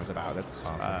dissertation was about. That's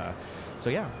awesome. So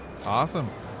yeah. Awesome.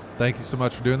 Thank you so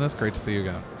much for doing this. Great to see you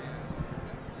again.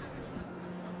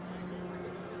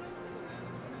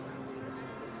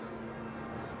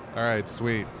 All right,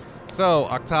 sweet. So,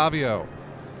 Octavio,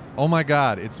 oh my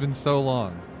God, it's been so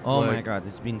long. Oh my God,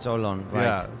 it's been so long. Right.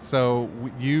 Yeah. So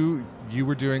you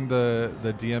were doing the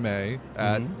DMA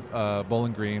at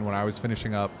Bowling Green when I was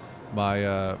finishing up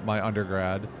my my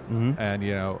undergrad, and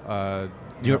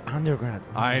your undergrad.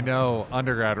 I know,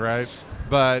 undergrad, right?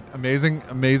 But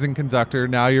amazing conductor.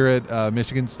 Now you're at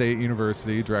Michigan State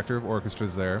University, director of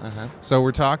orchestras there. So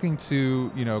we're talking to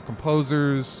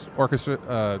composers,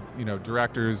 orchestra,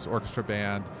 directors, orchestra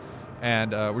band,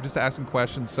 and we're just asking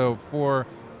questions. So for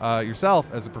yourself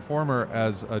as a performer,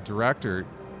 as a director,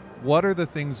 what are the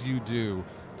things you do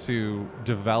to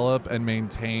develop and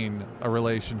maintain a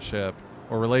relationship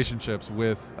or relationships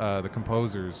with the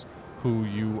composers who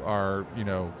you are,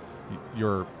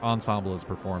 your ensemble is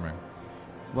performing?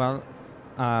 Well,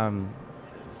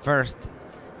 first,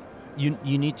 you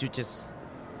need to just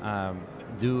have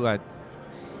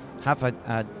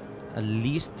a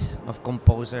list of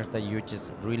composers that you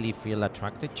just really feel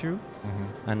attracted to,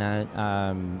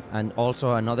 and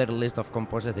also another list of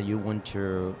composers that you want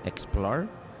to explore.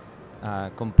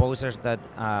 Composers that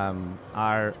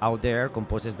are out there,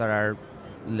 composers that are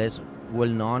less well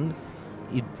known.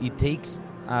 It takes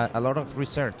a lot of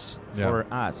research for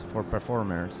us, for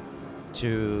performers,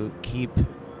 to keep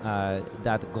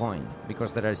that going,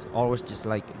 because there is always just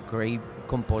like great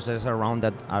composers around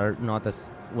that are not as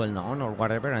well known or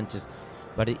whatever,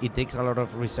 but it takes a lot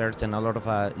of research and a lot of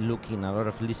looking, a lot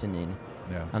of listening,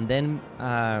 and then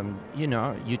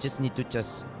you just need to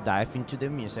just dive into the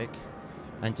music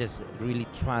and just really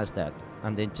trust that,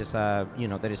 and then just there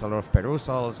is a lot of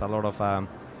perusals, a lot of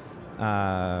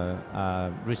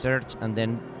research, and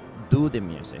then do the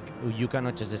music. You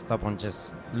cannot just stop on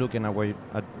just looking at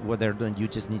what they're doing. You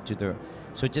just need to do.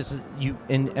 So just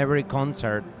in every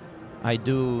concert, I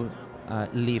do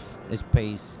leave a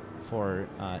space for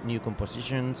new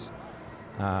compositions.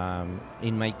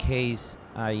 In my case,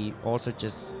 I also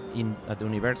just at the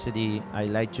university, I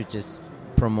like to just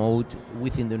promote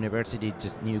within the university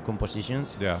just new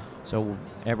compositions. So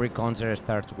every concert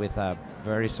starts with a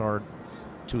very short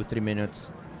 2-3 minutes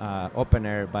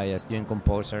opener by a student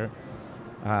composer,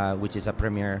 which is a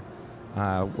premiere.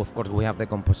 Of course, we have the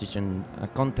composition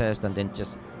contest, and then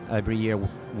just every year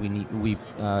we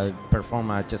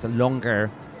perform just a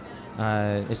longer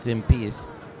student piece,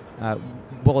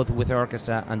 both with the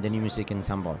orchestra and the new music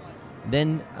ensemble.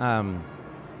 Then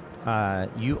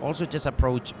you also just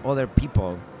approach other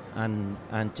people, and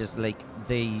just like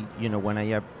when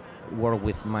I work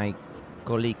with my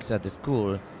colleagues at the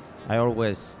school, I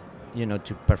always,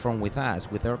 to perform with us,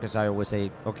 with the orchestra, I always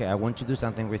say, okay, I want to do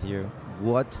something with you.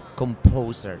 What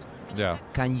composers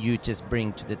can you just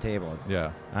bring to the table?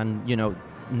 And,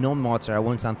 no Mozart, I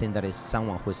want something that is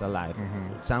someone who is alive,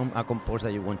 a composer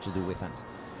you want to do with us.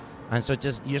 And so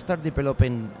just you start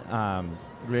developing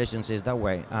relationships that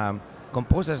way.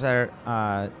 Composers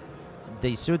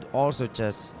they should also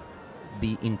just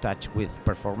be in touch with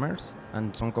performers.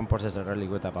 And some composers are really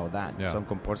good about that. Some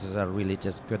composers are really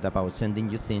just good about sending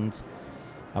you things,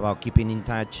 about keeping in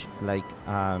touch, like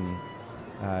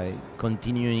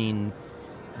continuing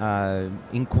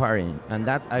inquiring. And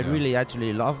that I really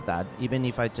actually love that, even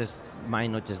if I just might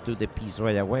not just do the piece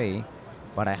right away,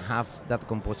 but I have that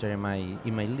composer in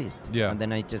my list. And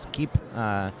then I just keep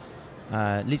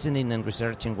listening and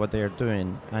researching what they are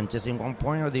doing. And just in one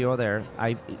point or the other,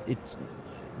 it's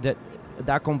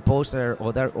that composer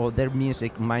or their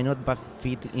music might not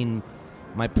fit in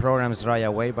my programs right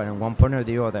away, but in one point or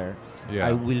the other,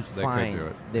 I will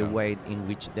find the way in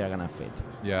which they're gonna fit.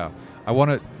 I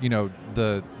want to,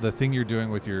 the thing you're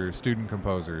doing with your student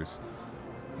composers,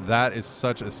 that is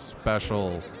such a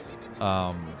special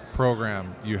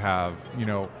program you have,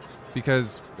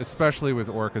 because especially with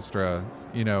orchestra,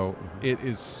 it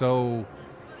is so,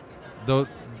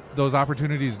 those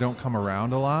opportunities don't come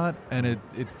around a lot, and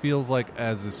it feels like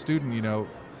as a student,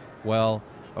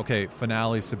 okay,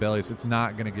 finale, Sibelius, it's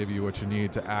not going to give you what you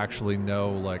need to actually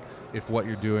know, like, if what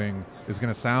you're doing is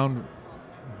going to sound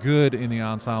good in the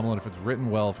ensemble and if it's written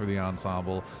well for the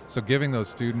ensemble. So giving those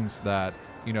students that,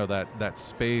 that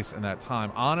space and that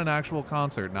time on an actual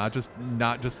concert, not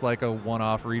just like a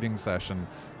one-off reading session,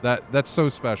 that's so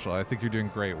special. I think you're doing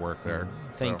great work there.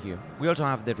 Thank you. We also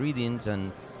have the readings,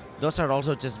 and those are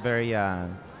also just very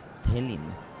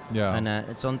telling. Yeah.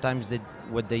 And sometimes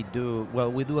what they do,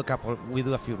 well, we do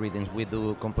a few readings. We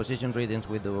do composition readings,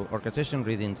 we do orchestration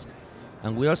readings,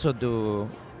 and we also do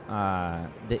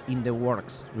the in the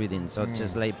works readings. So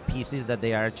just like pieces that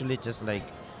they are actually just like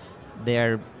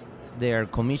they're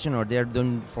commissioned or they're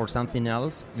done for something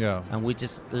else. Yeah. And we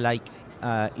just like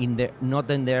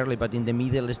not in the early, but in the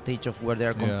middle stage of where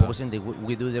they're composing,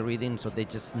 we do the reading, so they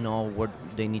just know what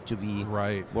they need to be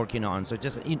working on. So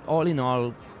just in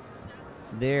all,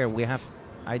 there we have,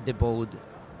 I devote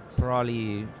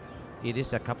probably, it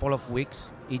is a couple of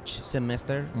weeks each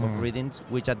semester of readings,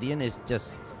 which at the end is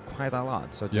just quite a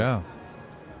lot. So just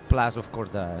plus of course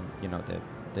the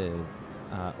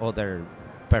other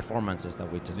performances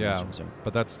that we just mentioned. So.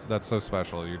 But that's so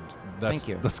special. Thank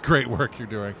you. That's great work you're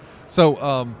doing.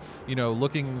 So,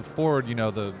 looking forward,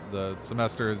 the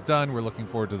semester is done. We're looking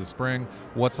forward to the spring.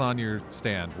 What's on your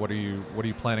stand? What are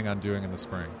you planning on doing in the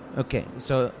spring? Okay,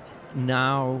 so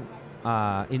now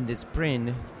in the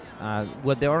spring,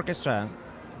 what the orchestra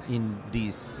in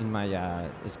my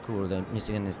school, the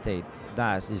Michigan State,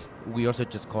 does is we also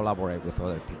just collaborate with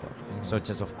other people. So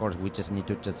just of course we just need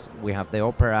to we have the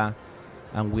opera.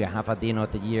 And we have at the end of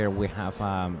the year, we have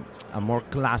a more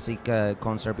classic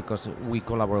concert because we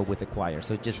collaborate with the choir.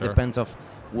 So it just depends of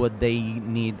what they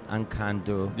need and can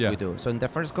do. We do. So in the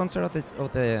first concert of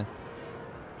the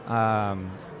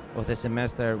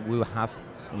semester, we will have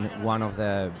one of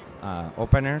the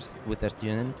openers with a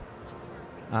student,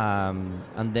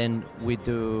 and then we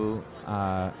do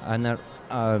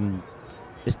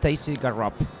Stacy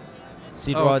Garrop.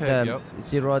 She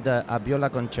wrote a viola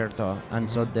concerto,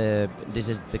 and so this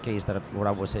is the case that what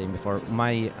I was saying before.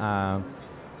 My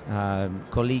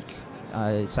colleague,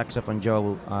 saxophone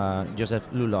Joseph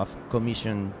Luloff,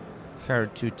 commissioned her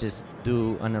to just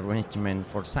do an arrangement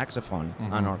for saxophone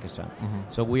and orchestra.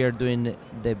 So we are doing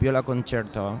the viola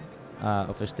concerto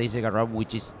of Stacy Garrop,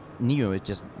 which is new. It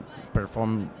just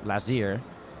performed last year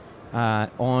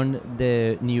on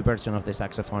the new version of the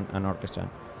saxophone and orchestra.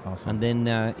 Awesome. And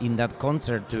then in that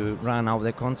concert, to run out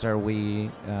the concert, we're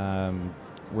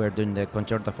doing the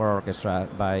Concerto for Orchestra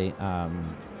by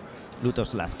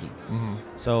Lutowski.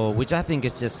 So, which I think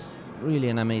is just really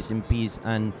an amazing piece.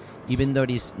 And even though it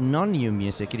is non-new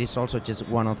music, it is also just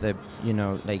one of the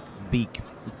big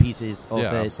pieces of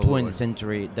the 20th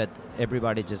century that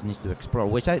everybody just needs to explore.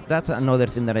 Which that's another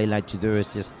thing that I like to do, is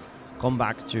just come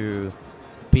back to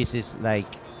pieces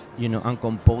and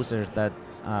composers that.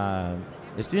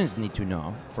 The students need to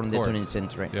know from the 20th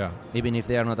century, even if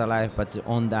they are not alive, but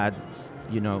on that,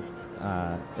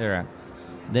 era.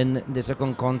 Then the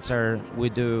second concert we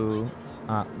do,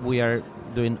 we are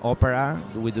doing opera.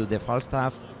 We do the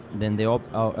Falstaff. Then the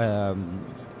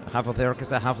half of the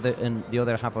orchestra, and the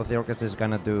other half of the orchestra is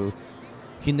gonna do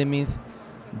Hindemith,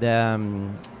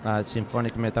 the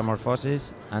Symphonic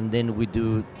Metamorphosis, and then we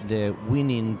do the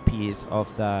winning piece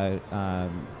of the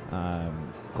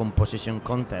composition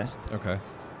contest. Okay.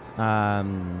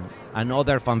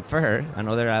 Another fanfare,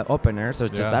 another opener. So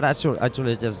just that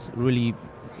actually is just really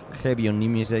heavy on new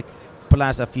music,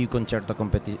 plus a few concerto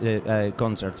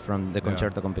concerts from the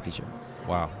concerto competition.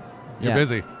 Wow. You're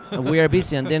busy. We are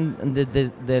busy, and then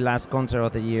the last concert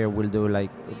of the year we'll do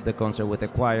the concert with the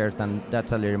choirs, and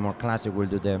that's a little more classic. We'll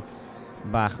do the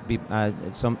Bach,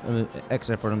 some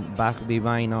extra from Bach B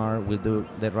minor. We'll do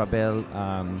the Ravel,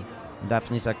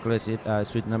 Daphnis Acrolysis,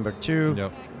 Suite Number 2,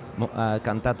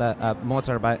 cantata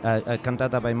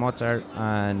by Mozart,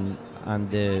 and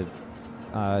the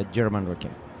German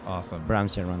Requiem. Awesome.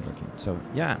 Brahms German Requiem. So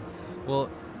yeah. Well,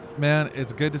 man,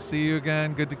 it's good to see you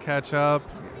again. Good to catch up.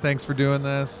 Thanks for doing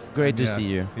this. Great to see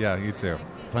you. Yeah, you too.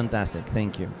 Fantastic.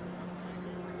 Thank you.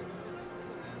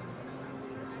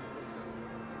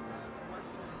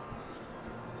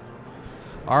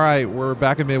 All right, we're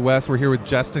back in Midwest. We're here with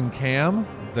Justin Cam.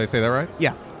 Did I say that right?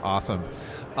 Yeah. Awesome.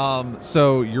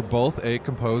 So you're both a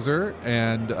composer,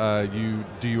 and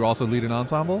do you also lead an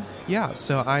ensemble? Yeah,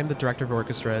 so I'm the director of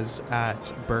orchestras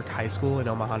at Burke High School in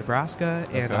Omaha, Nebraska,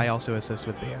 and I also assist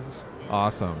with bands.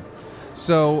 Awesome.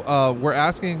 So we're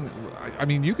asking, I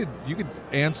mean, you could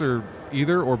answer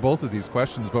either or both of these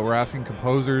questions, but we're asking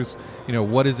composers,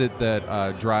 what is it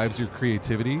that drives your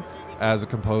creativity as a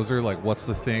composer? Like, what's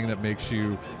the thing that makes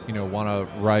you, want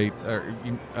to write or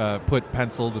put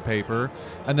pencil to paper?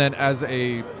 And then as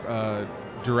a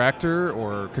director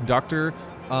or conductor,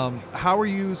 how are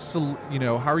you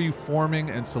forming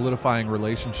and solidifying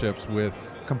relationships with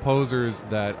composers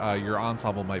that your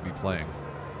ensemble might be playing?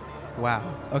 Wow.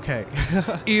 Okay.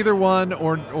 Either one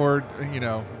or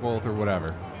both or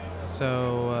whatever.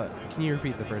 So, can you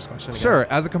repeat the first question again? Sure.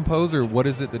 As a composer, what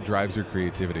is it that drives your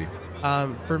creativity?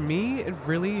 For me, it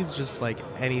really is just like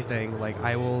anything. Like,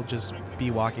 I will just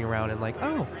be walking around and like,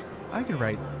 oh, I could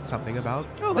write something about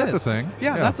that's this. a thing.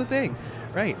 Yeah, that's a thing.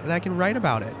 Right. And I can write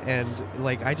about it. And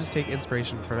like, I just take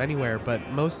inspiration from anywhere. But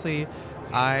mostly,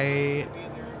 I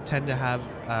tend to have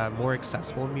more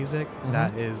accessible music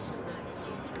that is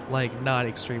like not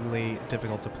extremely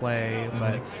difficult to play.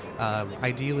 But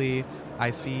ideally,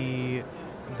 I see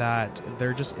that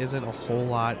there just isn't a whole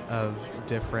lot of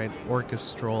different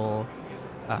orchestral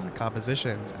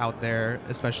compositions out there,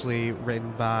 especially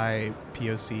written by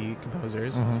POC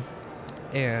composers,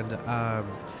 and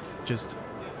just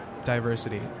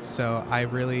diversity. So I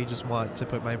really just want to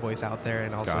put my voice out there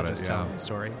and also tell my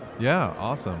story. Yeah,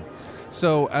 awesome.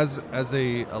 So as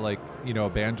a like, you know, a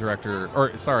band director,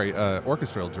 or sorry,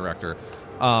 orchestral director,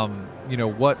 you know,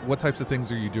 what types of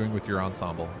things are you doing with your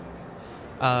ensemble?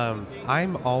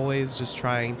 I'm always just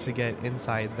trying to get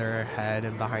inside their head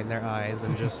and behind their eyes,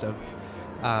 and just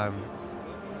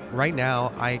right now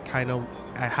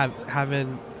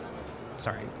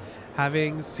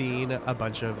having seen a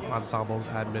bunch of ensembles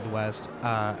at Midwest,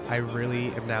 I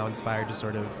really am now inspired to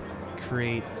sort of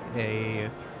create a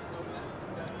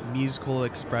musical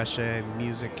expression,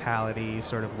 musicality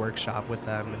sort of workshop with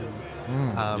them,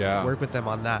 and work with them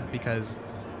on that, because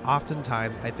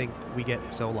oftentimes I think we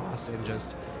get so lost in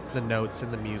just the notes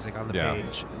and the music on the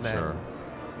page.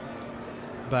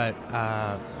 But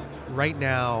right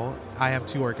now I have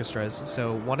 2 orchestras.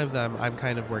 So one of them I'm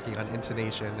kind of working on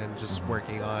intonation and just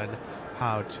working on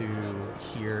how to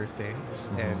hear things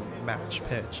and match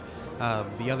pitch.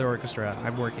 The other orchestra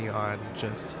I'm working on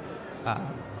just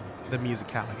the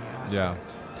musicality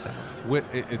aspect. So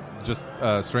just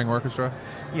string orchestra?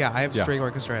 Yeah, I have string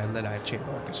orchestra and then I have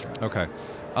chamber orchestra. Okay.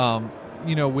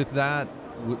 You know, with that,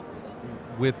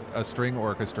 with a string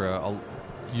orchestra,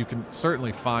 you can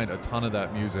certainly find a ton of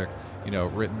that music, you know,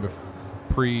 written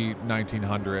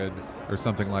pre-1900 or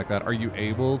something like that. Are you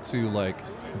able to like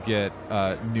get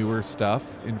newer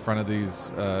stuff in front of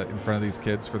these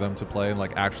kids for them to play and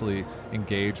like actually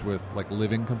engage with like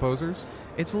living composers?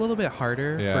 It's a little bit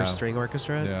harder for string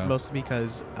orchestra, mostly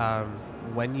because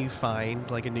when you find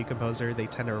like a new composer, they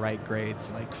tend to write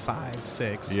grades like 5,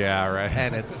 6. Yeah, right.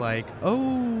 And it's like,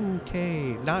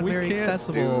 okay, not we very can't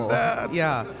accessible. Do that.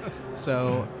 Yeah.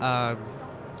 So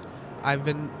I've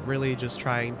been really just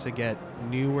trying to get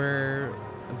newer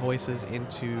voices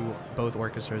into both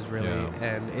orchestras, really,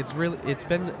 and it's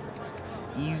been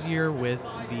easier with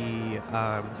the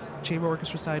chamber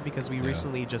orchestra side, because we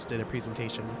recently just did a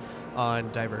presentation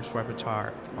on diverse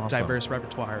repertoire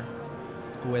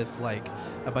with like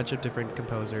a bunch of different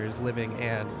composers, living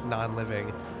and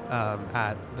non-living,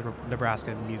 at the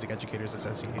Nebraska Music Educators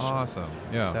Association. Awesome.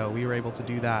 Yeah. So we were able to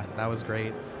do that. That was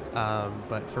great.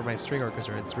 But for my string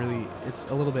orchestra, it's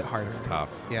a little bit harder. It's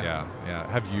tough. Yeah.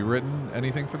 Have you written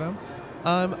anything for them?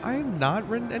 I have not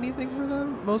written anything for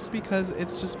them, mostly because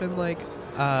it's just been like,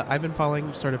 I've been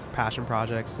following sort of passion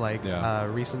projects. Like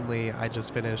recently, I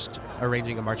just finished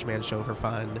arranging a marching band show for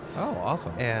fun. Oh,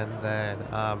 awesome! And then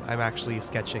I'm actually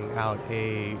sketching out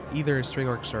either a string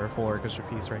orchestra or a full orchestra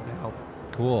piece right now.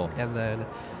 Cool. And then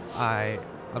I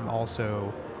am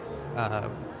also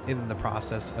in the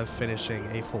process of finishing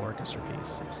a full orchestra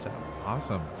piece. So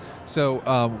awesome. So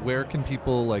where can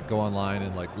people like go online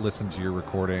and like listen to your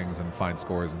recordings and find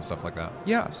scores and stuff like that?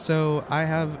 Yeah, so I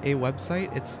have a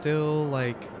website. It's still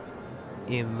like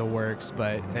in the works,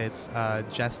 but it's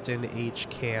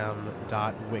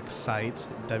justinhcam.wixsite,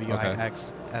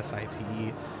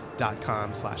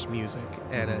 wixsite.com/music,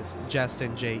 and it's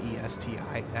Justin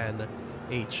JESTIN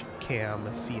HCAM CAM.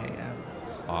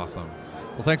 Awesome.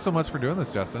 Well, thanks so much for doing this,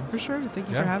 Justin. For sure. Thank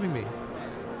you for having me.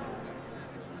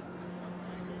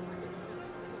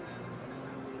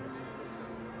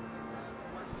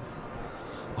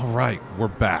 All right, we're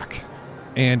back.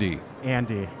 Andy.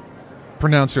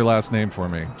 Pronounce your last name for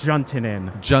me.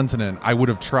 Juntunen. I would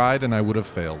have tried and I would have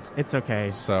failed. It's okay.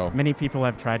 So many people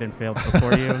have tried and failed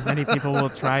before you. Many people will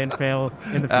try and fail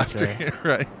in the future.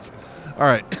 Right. All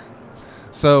right.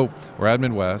 So we're at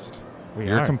Midwest.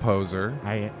 You're are. A composer.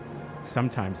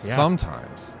 Sometimes, yeah.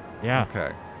 Sometimes. Yeah.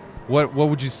 Okay. What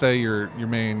would you say your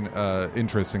main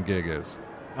interest and gig is?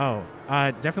 Oh,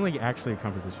 definitely actually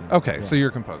composition. Okay, so you're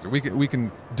a composer. We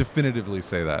can definitively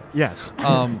say that. Yes.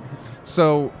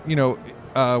 So, you know,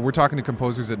 we're talking to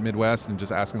composers at Midwest and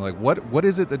just asking like what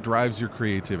is it that drives your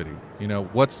creativity? You know,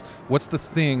 what's the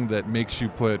thing that makes you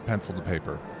put pencil to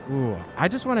paper? Ooh, I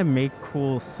just want to make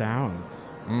cool sounds.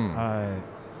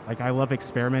 Like I love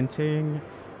experimenting.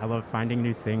 I love finding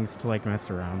new things to like mess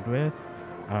around with.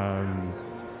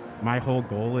 my whole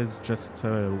goal is just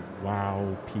to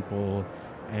wow people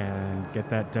and get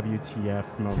that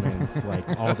WTF moments like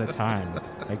all the time.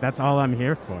 Like that's all I'm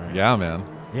here for. Yeah, man.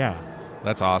 Yeah.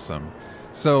 That's awesome.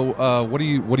 So, what are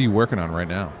you working on right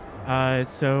now?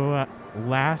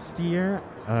 Last year,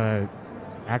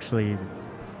 actually,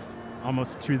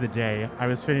 almost to the day, I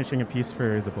was finishing a piece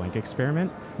for the Blank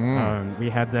Experiment. We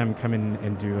had them come in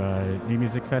and do a new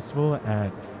music festival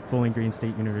at Bowling Green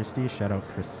State University. Shout out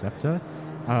Precepta.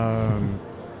 And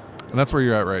that's where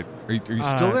you're at, right? Are you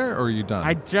still there, or are you done?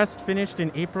 I just finished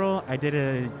in April. I did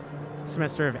a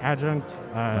semester of adjunct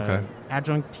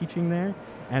teaching there,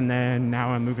 and then now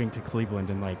I'm moving to Cleveland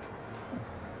in like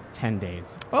 10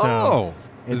 days. Oh, so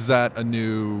is that a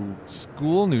new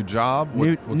school, new job?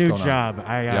 What's new going job.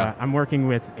 On? I'm working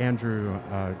with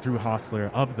Drew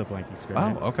Hostler of the Blank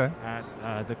Experiment. Oh, okay.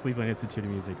 At the Cleveland Institute of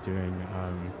Music doing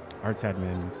arts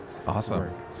admin. Awesome.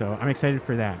 Work. So I'm excited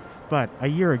for that. But a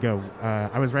year ago,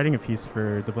 I was writing a piece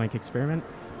for the Blank Experiment,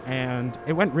 and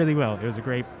it went really well. It was a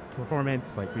great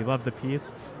performance. Like, we loved the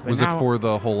piece. Was it for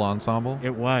the whole ensemble?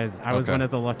 It was. I was one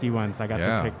of the lucky ones. I got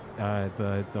to pick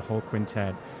the whole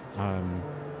quintet.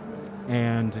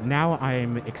 And now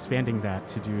I'm expanding that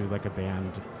to do like a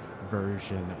band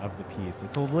version of the piece.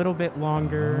 It's a little bit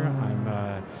longer.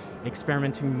 I'm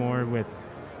experimenting more with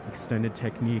extended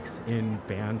techniques in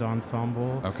band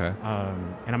ensemble. Okay.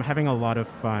 And I'm having a lot of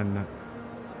fun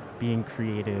being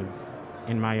creative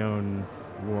in my own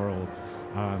world.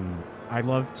 I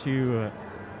love to,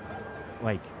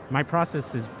 my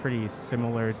process is pretty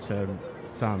similar to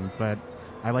some, but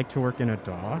I like to work in a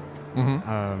DAW.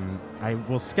 Mm-hmm. I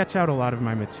will sketch out a lot of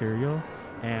my material,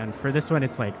 and for this one,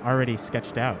 it's like already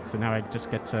sketched out. So now I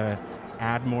just get to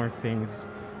add more things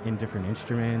in different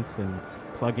instruments and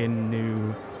plug in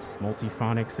new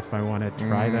multiphonics if I want to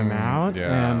try them out.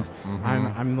 Yeah. And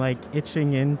I'm like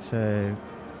itching into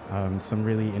some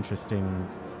really interesting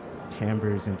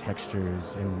timbres and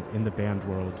textures in the band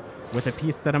world with a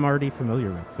piece that I'm already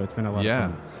familiar with. So it's been a lot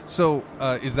of fun. So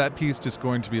is that piece just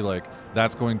going to be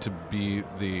that's going to be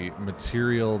the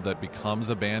material that becomes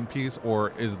a band piece,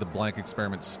 or is the Blank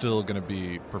Experiment still going to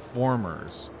be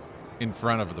performers in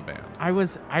front of the band?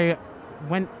 I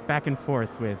went back and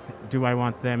forth with, do I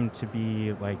want them to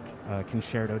be like a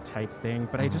concerto type thing?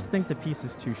 But I just think the piece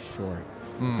is too short.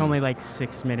 It's only like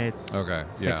 6 minutes. Okay.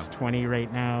 6:20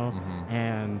 right now.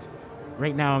 And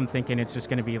right now I'm thinking it's just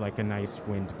going to be like a nice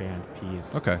wind band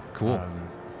piece. Okay, cool.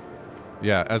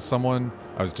 As someone,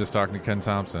 I was just talking to Ken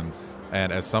Thompson,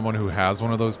 and as someone who has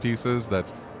one of those pieces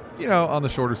that's, on the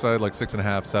shorter side, like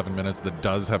 6.5, 7 minutes, that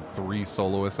does have 3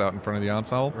 soloists out in front of the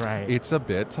ensemble, right? It's a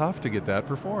bit tough to get that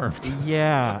performed.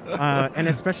 Yeah, and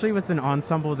especially with an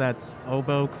ensemble that's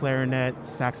oboe, clarinet,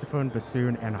 saxophone,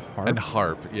 bassoon, and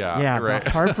harp. Yeah, right. The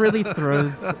harp really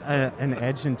throws an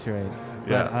edge into it.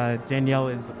 Yeah. But Danielle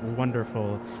is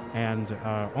wonderful, and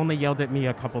only yelled at me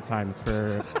a couple times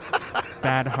for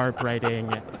bad harp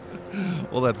writing.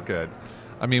 Well, that's good.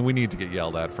 I mean, we need to get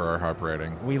yelled at for our harp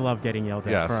writing. We love getting yelled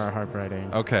at for our harp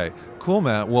writing. Okay, cool,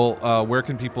 Matt. Well, where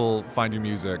can people find your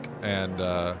music and,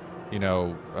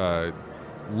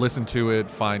 listen to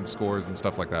it, find scores and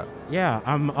stuff like that? Yeah,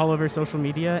 I'm all over social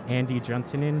media. Andy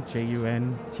Juntonen,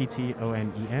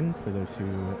 Junttonen, for those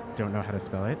who don't know how to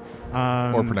spell it.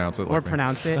 Or pronounce it.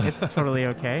 Pronounce it. It's totally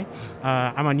okay.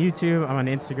 I'm on YouTube. I'm on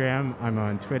Instagram. I'm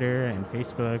on Twitter and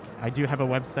Facebook. I do have a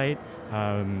website.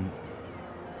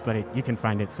 But you can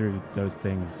find it through those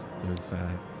things, those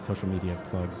social media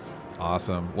plugs.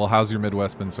 Awesome. Well, how's your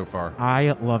Midwest been so far?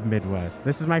 I love Midwest.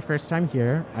 This is my first time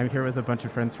here. I'm here with a bunch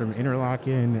of friends from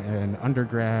Interlochen and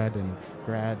undergrad and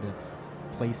grad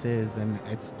places, and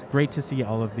it's great to see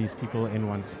all of these people in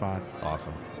one spot.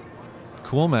 Awesome.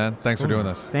 Cool, man. Thanks for doing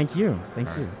this. Thank you. Thank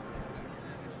you.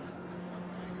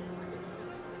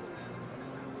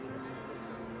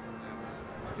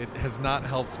 It has not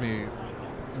helped me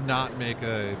not make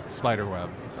a spider web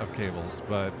of cables,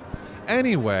 but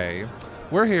anyway,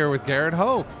 we're here with Garrett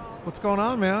Hope. What's going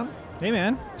on, man? Hey,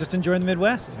 man, just enjoying the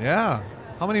Midwest. Yeah.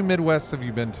 How many Midwests have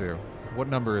you been to? What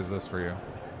number is this for you?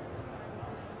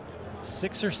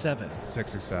 6 or 7.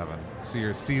 6 or 7. So you're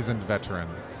a seasoned veteran.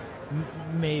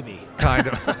 Maybe. Kind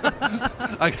of.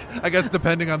 I guess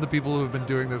depending on the people who have been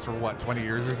doing this for 20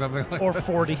 years or something like or that?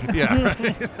 40. Yeah,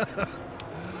 right.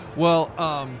 Well,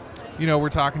 we're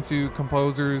talking to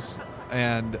composers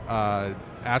and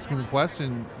asking the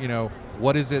question,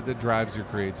 what is it that drives your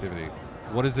creativity?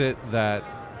 What is it that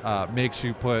makes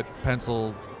you put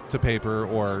pencil to paper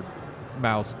or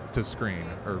mouse to screen,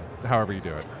 or however you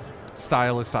do it?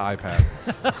 Stylus to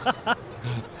iPad.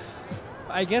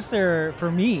 I guess there are,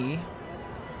 for me,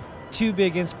 2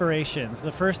 big inspirations.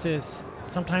 The first is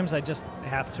sometimes I just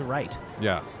have to write.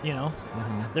 Yeah. You know,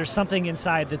 there's something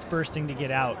inside that's bursting to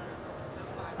get out.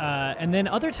 And then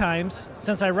other times,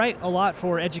 since I write a lot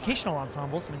for educational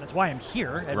ensembles, I mean, that's why I'm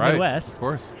here at Midwest. Of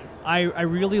course. I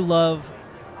really love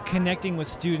connecting with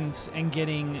students and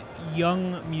getting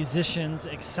young musicians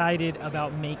excited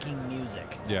about making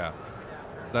music. Yeah.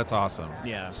 That's awesome.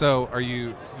 Yeah. So are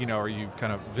you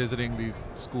kind of visiting these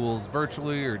schools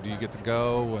virtually, or do you get to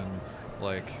go and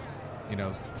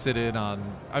sit in on,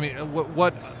 I mean,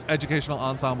 what educational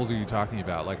ensembles are you talking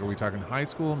about? Like, are we talking high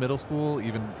school, middle school,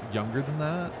 even younger than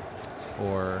that?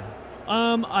 Or?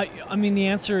 I mean, the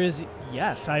answer is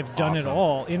yes. I've done it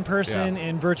all, in person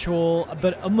and virtual,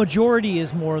 but a majority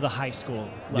is more the high school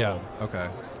level. Yeah, okay.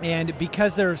 And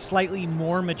because they're slightly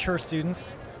more mature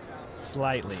students,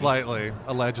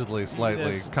 allegedly,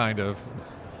 Yes. kind of.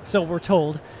 So we're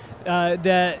told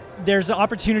that there's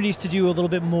opportunities to do a little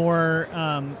bit more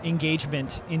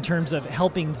engagement in terms of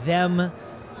helping them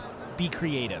be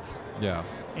creative. Yeah.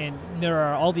 And there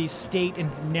are all these state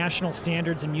and national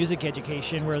standards in music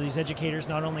education where these educators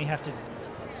not only have to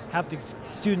have the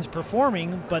students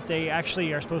performing, but they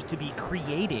actually are supposed to be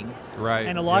creating. Right.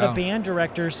 And a lot of band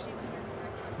directors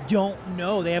don't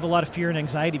know. They have a lot of fear and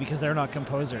anxiety because they're not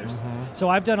composers. So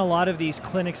I've done a lot of these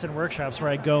clinics and workshops where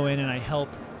I go in and I help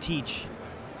teach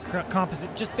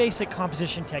just basic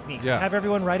composition techniques. Yeah. Have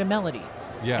everyone write a melody.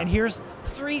 Yeah. And here's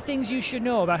 3 things you should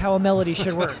know about how a melody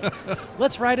should work.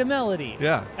 Let's write a melody.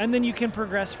 Yeah. And then you can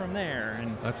progress from there.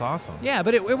 And that's awesome. yeah,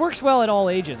 but it works well at all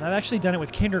ages. I've actually done it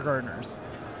with kindergartners.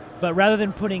 But rather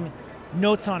than putting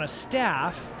notes on a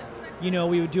staff, we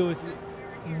would do it with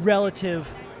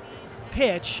relative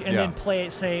pitch and then play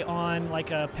it, say, on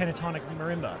like a pentatonic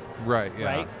marimba. Right,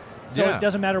 yeah. Right? So it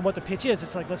doesn't matter what the pitch is.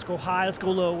 It's like, let's go high, let's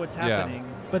go low, what's happening.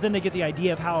 But then they get the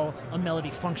idea of how a melody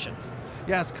functions.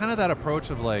 Yeah, it's kind of that approach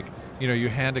of you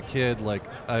hand a kid like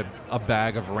a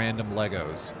bag of random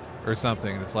Legos or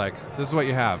something, and it's like, this is what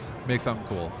you have. Make something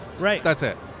cool. Right. That's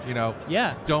it.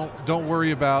 Yeah. Don't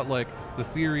worry about the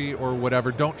theory or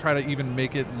whatever. Don't try to even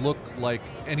make it look like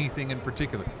anything in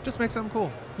particular. Just make something cool.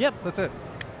 Yep. That's it.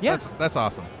 Yeah. That's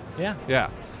awesome. Yeah. Yeah.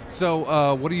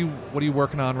 So what are you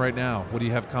working on right now? What do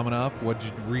you have coming up? What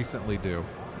did you recently do?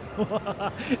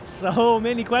 So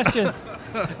many questions.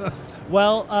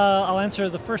 Well, I'll answer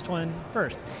the first one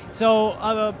first. So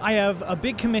I have a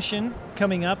big commission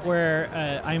coming up where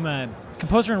I'm a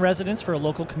composer in residence for a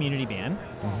local community band,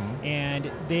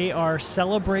 and they are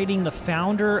celebrating the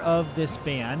founder of this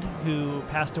band who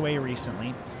passed away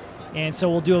recently. And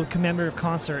so we'll do a commemorative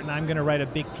concert, and I'm going to write a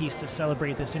big piece to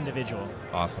celebrate this individual.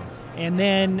 Awesome. And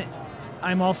then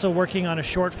I'm also working on a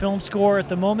short film score at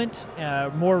the moment.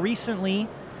 More recently,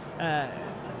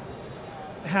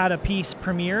 had a piece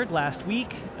premiered last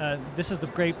week. This is the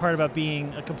great part about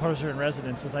being a composer in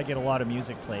residence, is I get a lot of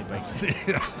music played by me.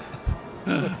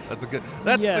 That's a good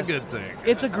thing.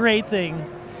 It's a great thing.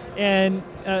 And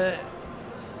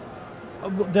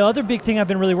the other big thing I've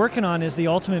been really working on is the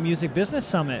Ultimate Music Business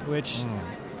Summit, which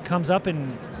comes up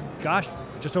in,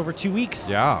 just over 2 weeks.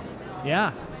 Yeah. Yeah.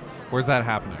 Where's that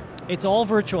happening? It's all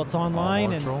virtual. It's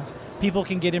online. All virtual? And people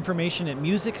can get information at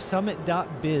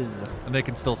musicsummit.biz. And they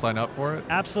can still sign up for it?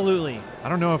 Absolutely. I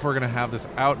don't know if we're going to have this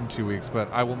out in 2 weeks, but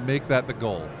I will make that the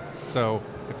goal. So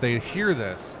if they hear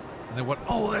this and they went,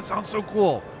 oh, that sounds so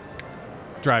cool,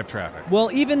 drive traffic.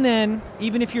 Well, even then,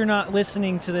 even if you're not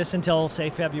listening to this until, say,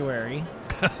 February,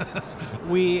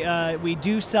 we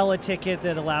do sell a ticket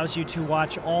that allows you to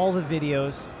watch all the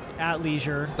videos at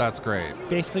leisure. That's great.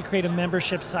 Basically create a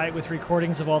membership site with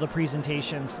recordings of all the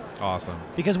presentations. Awesome.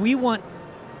 Because we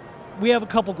have a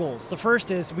couple goals. The first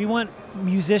is we want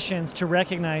musicians to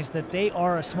recognize that they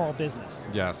are a small business.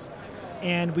 Yes.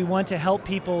 And we want to help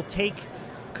people take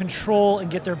control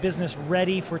and get their business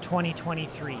ready for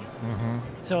 2023.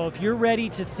 So if you're ready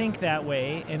to think that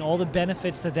way and all the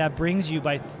benefits that brings you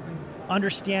by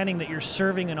understanding that you're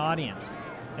serving an audience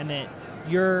and that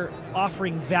you're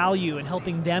offering value and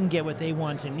helping them get what they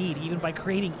want and need, even by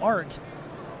creating art,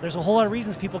 there's a whole lot of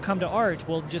reasons people come to art.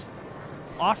 We'll just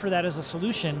offer that as a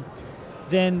solution.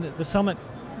 Then the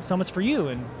summit's for you.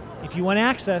 And if you want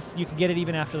access, you can get it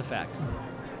even after the fact.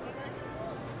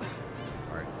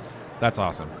 That's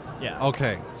awesome. Yeah.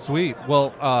 Okay, sweet.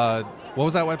 Well, what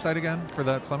was that website again for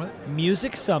that summit?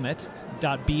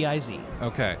 musicsummit.biz.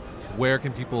 Okay. Where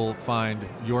can people find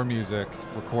your music,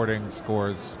 recordings,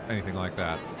 scores, anything like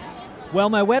that? Well,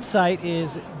 my website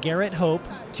is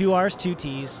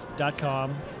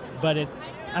GarrettHope.com, but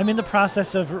I'm in the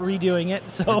process of redoing it,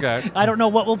 so I don't know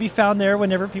what will be found there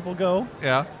whenever people go.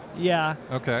 Yeah? Yeah.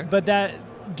 Okay. But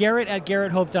Garrett at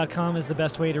GarrettHope.com is the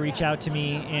best way to reach out to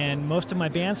me, and most of my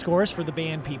band scores for the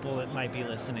band people that might be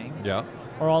listening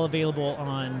are all available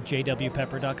on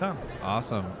jwpepper.com.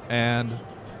 Awesome. And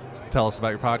tell us about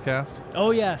your podcast.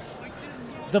 Oh, yes.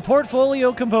 The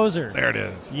Portfolio Composer. There it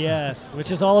is. Yes,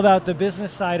 which is all about the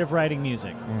business side of writing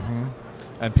music. Mm-hmm.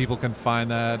 And people can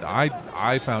find that.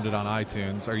 I found it on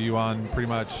iTunes. Are you on pretty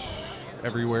much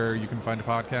everywhere you can find a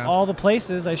podcast? All the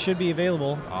places I should be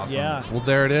available. Awesome. Yeah. Well,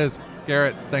 there it is.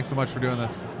 Garrett, thanks so much for doing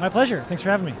this. My pleasure. Thanks for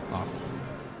having me. Awesome.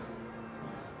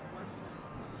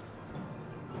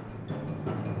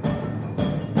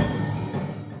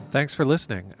 Thanks for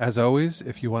listening. As always,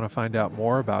 if you want to find out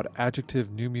more about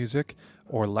Adjective New Music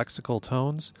or Lexical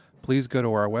Tones, please go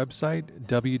to our website,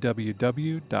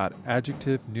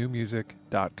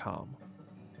 www.adjectivenewmusic.com.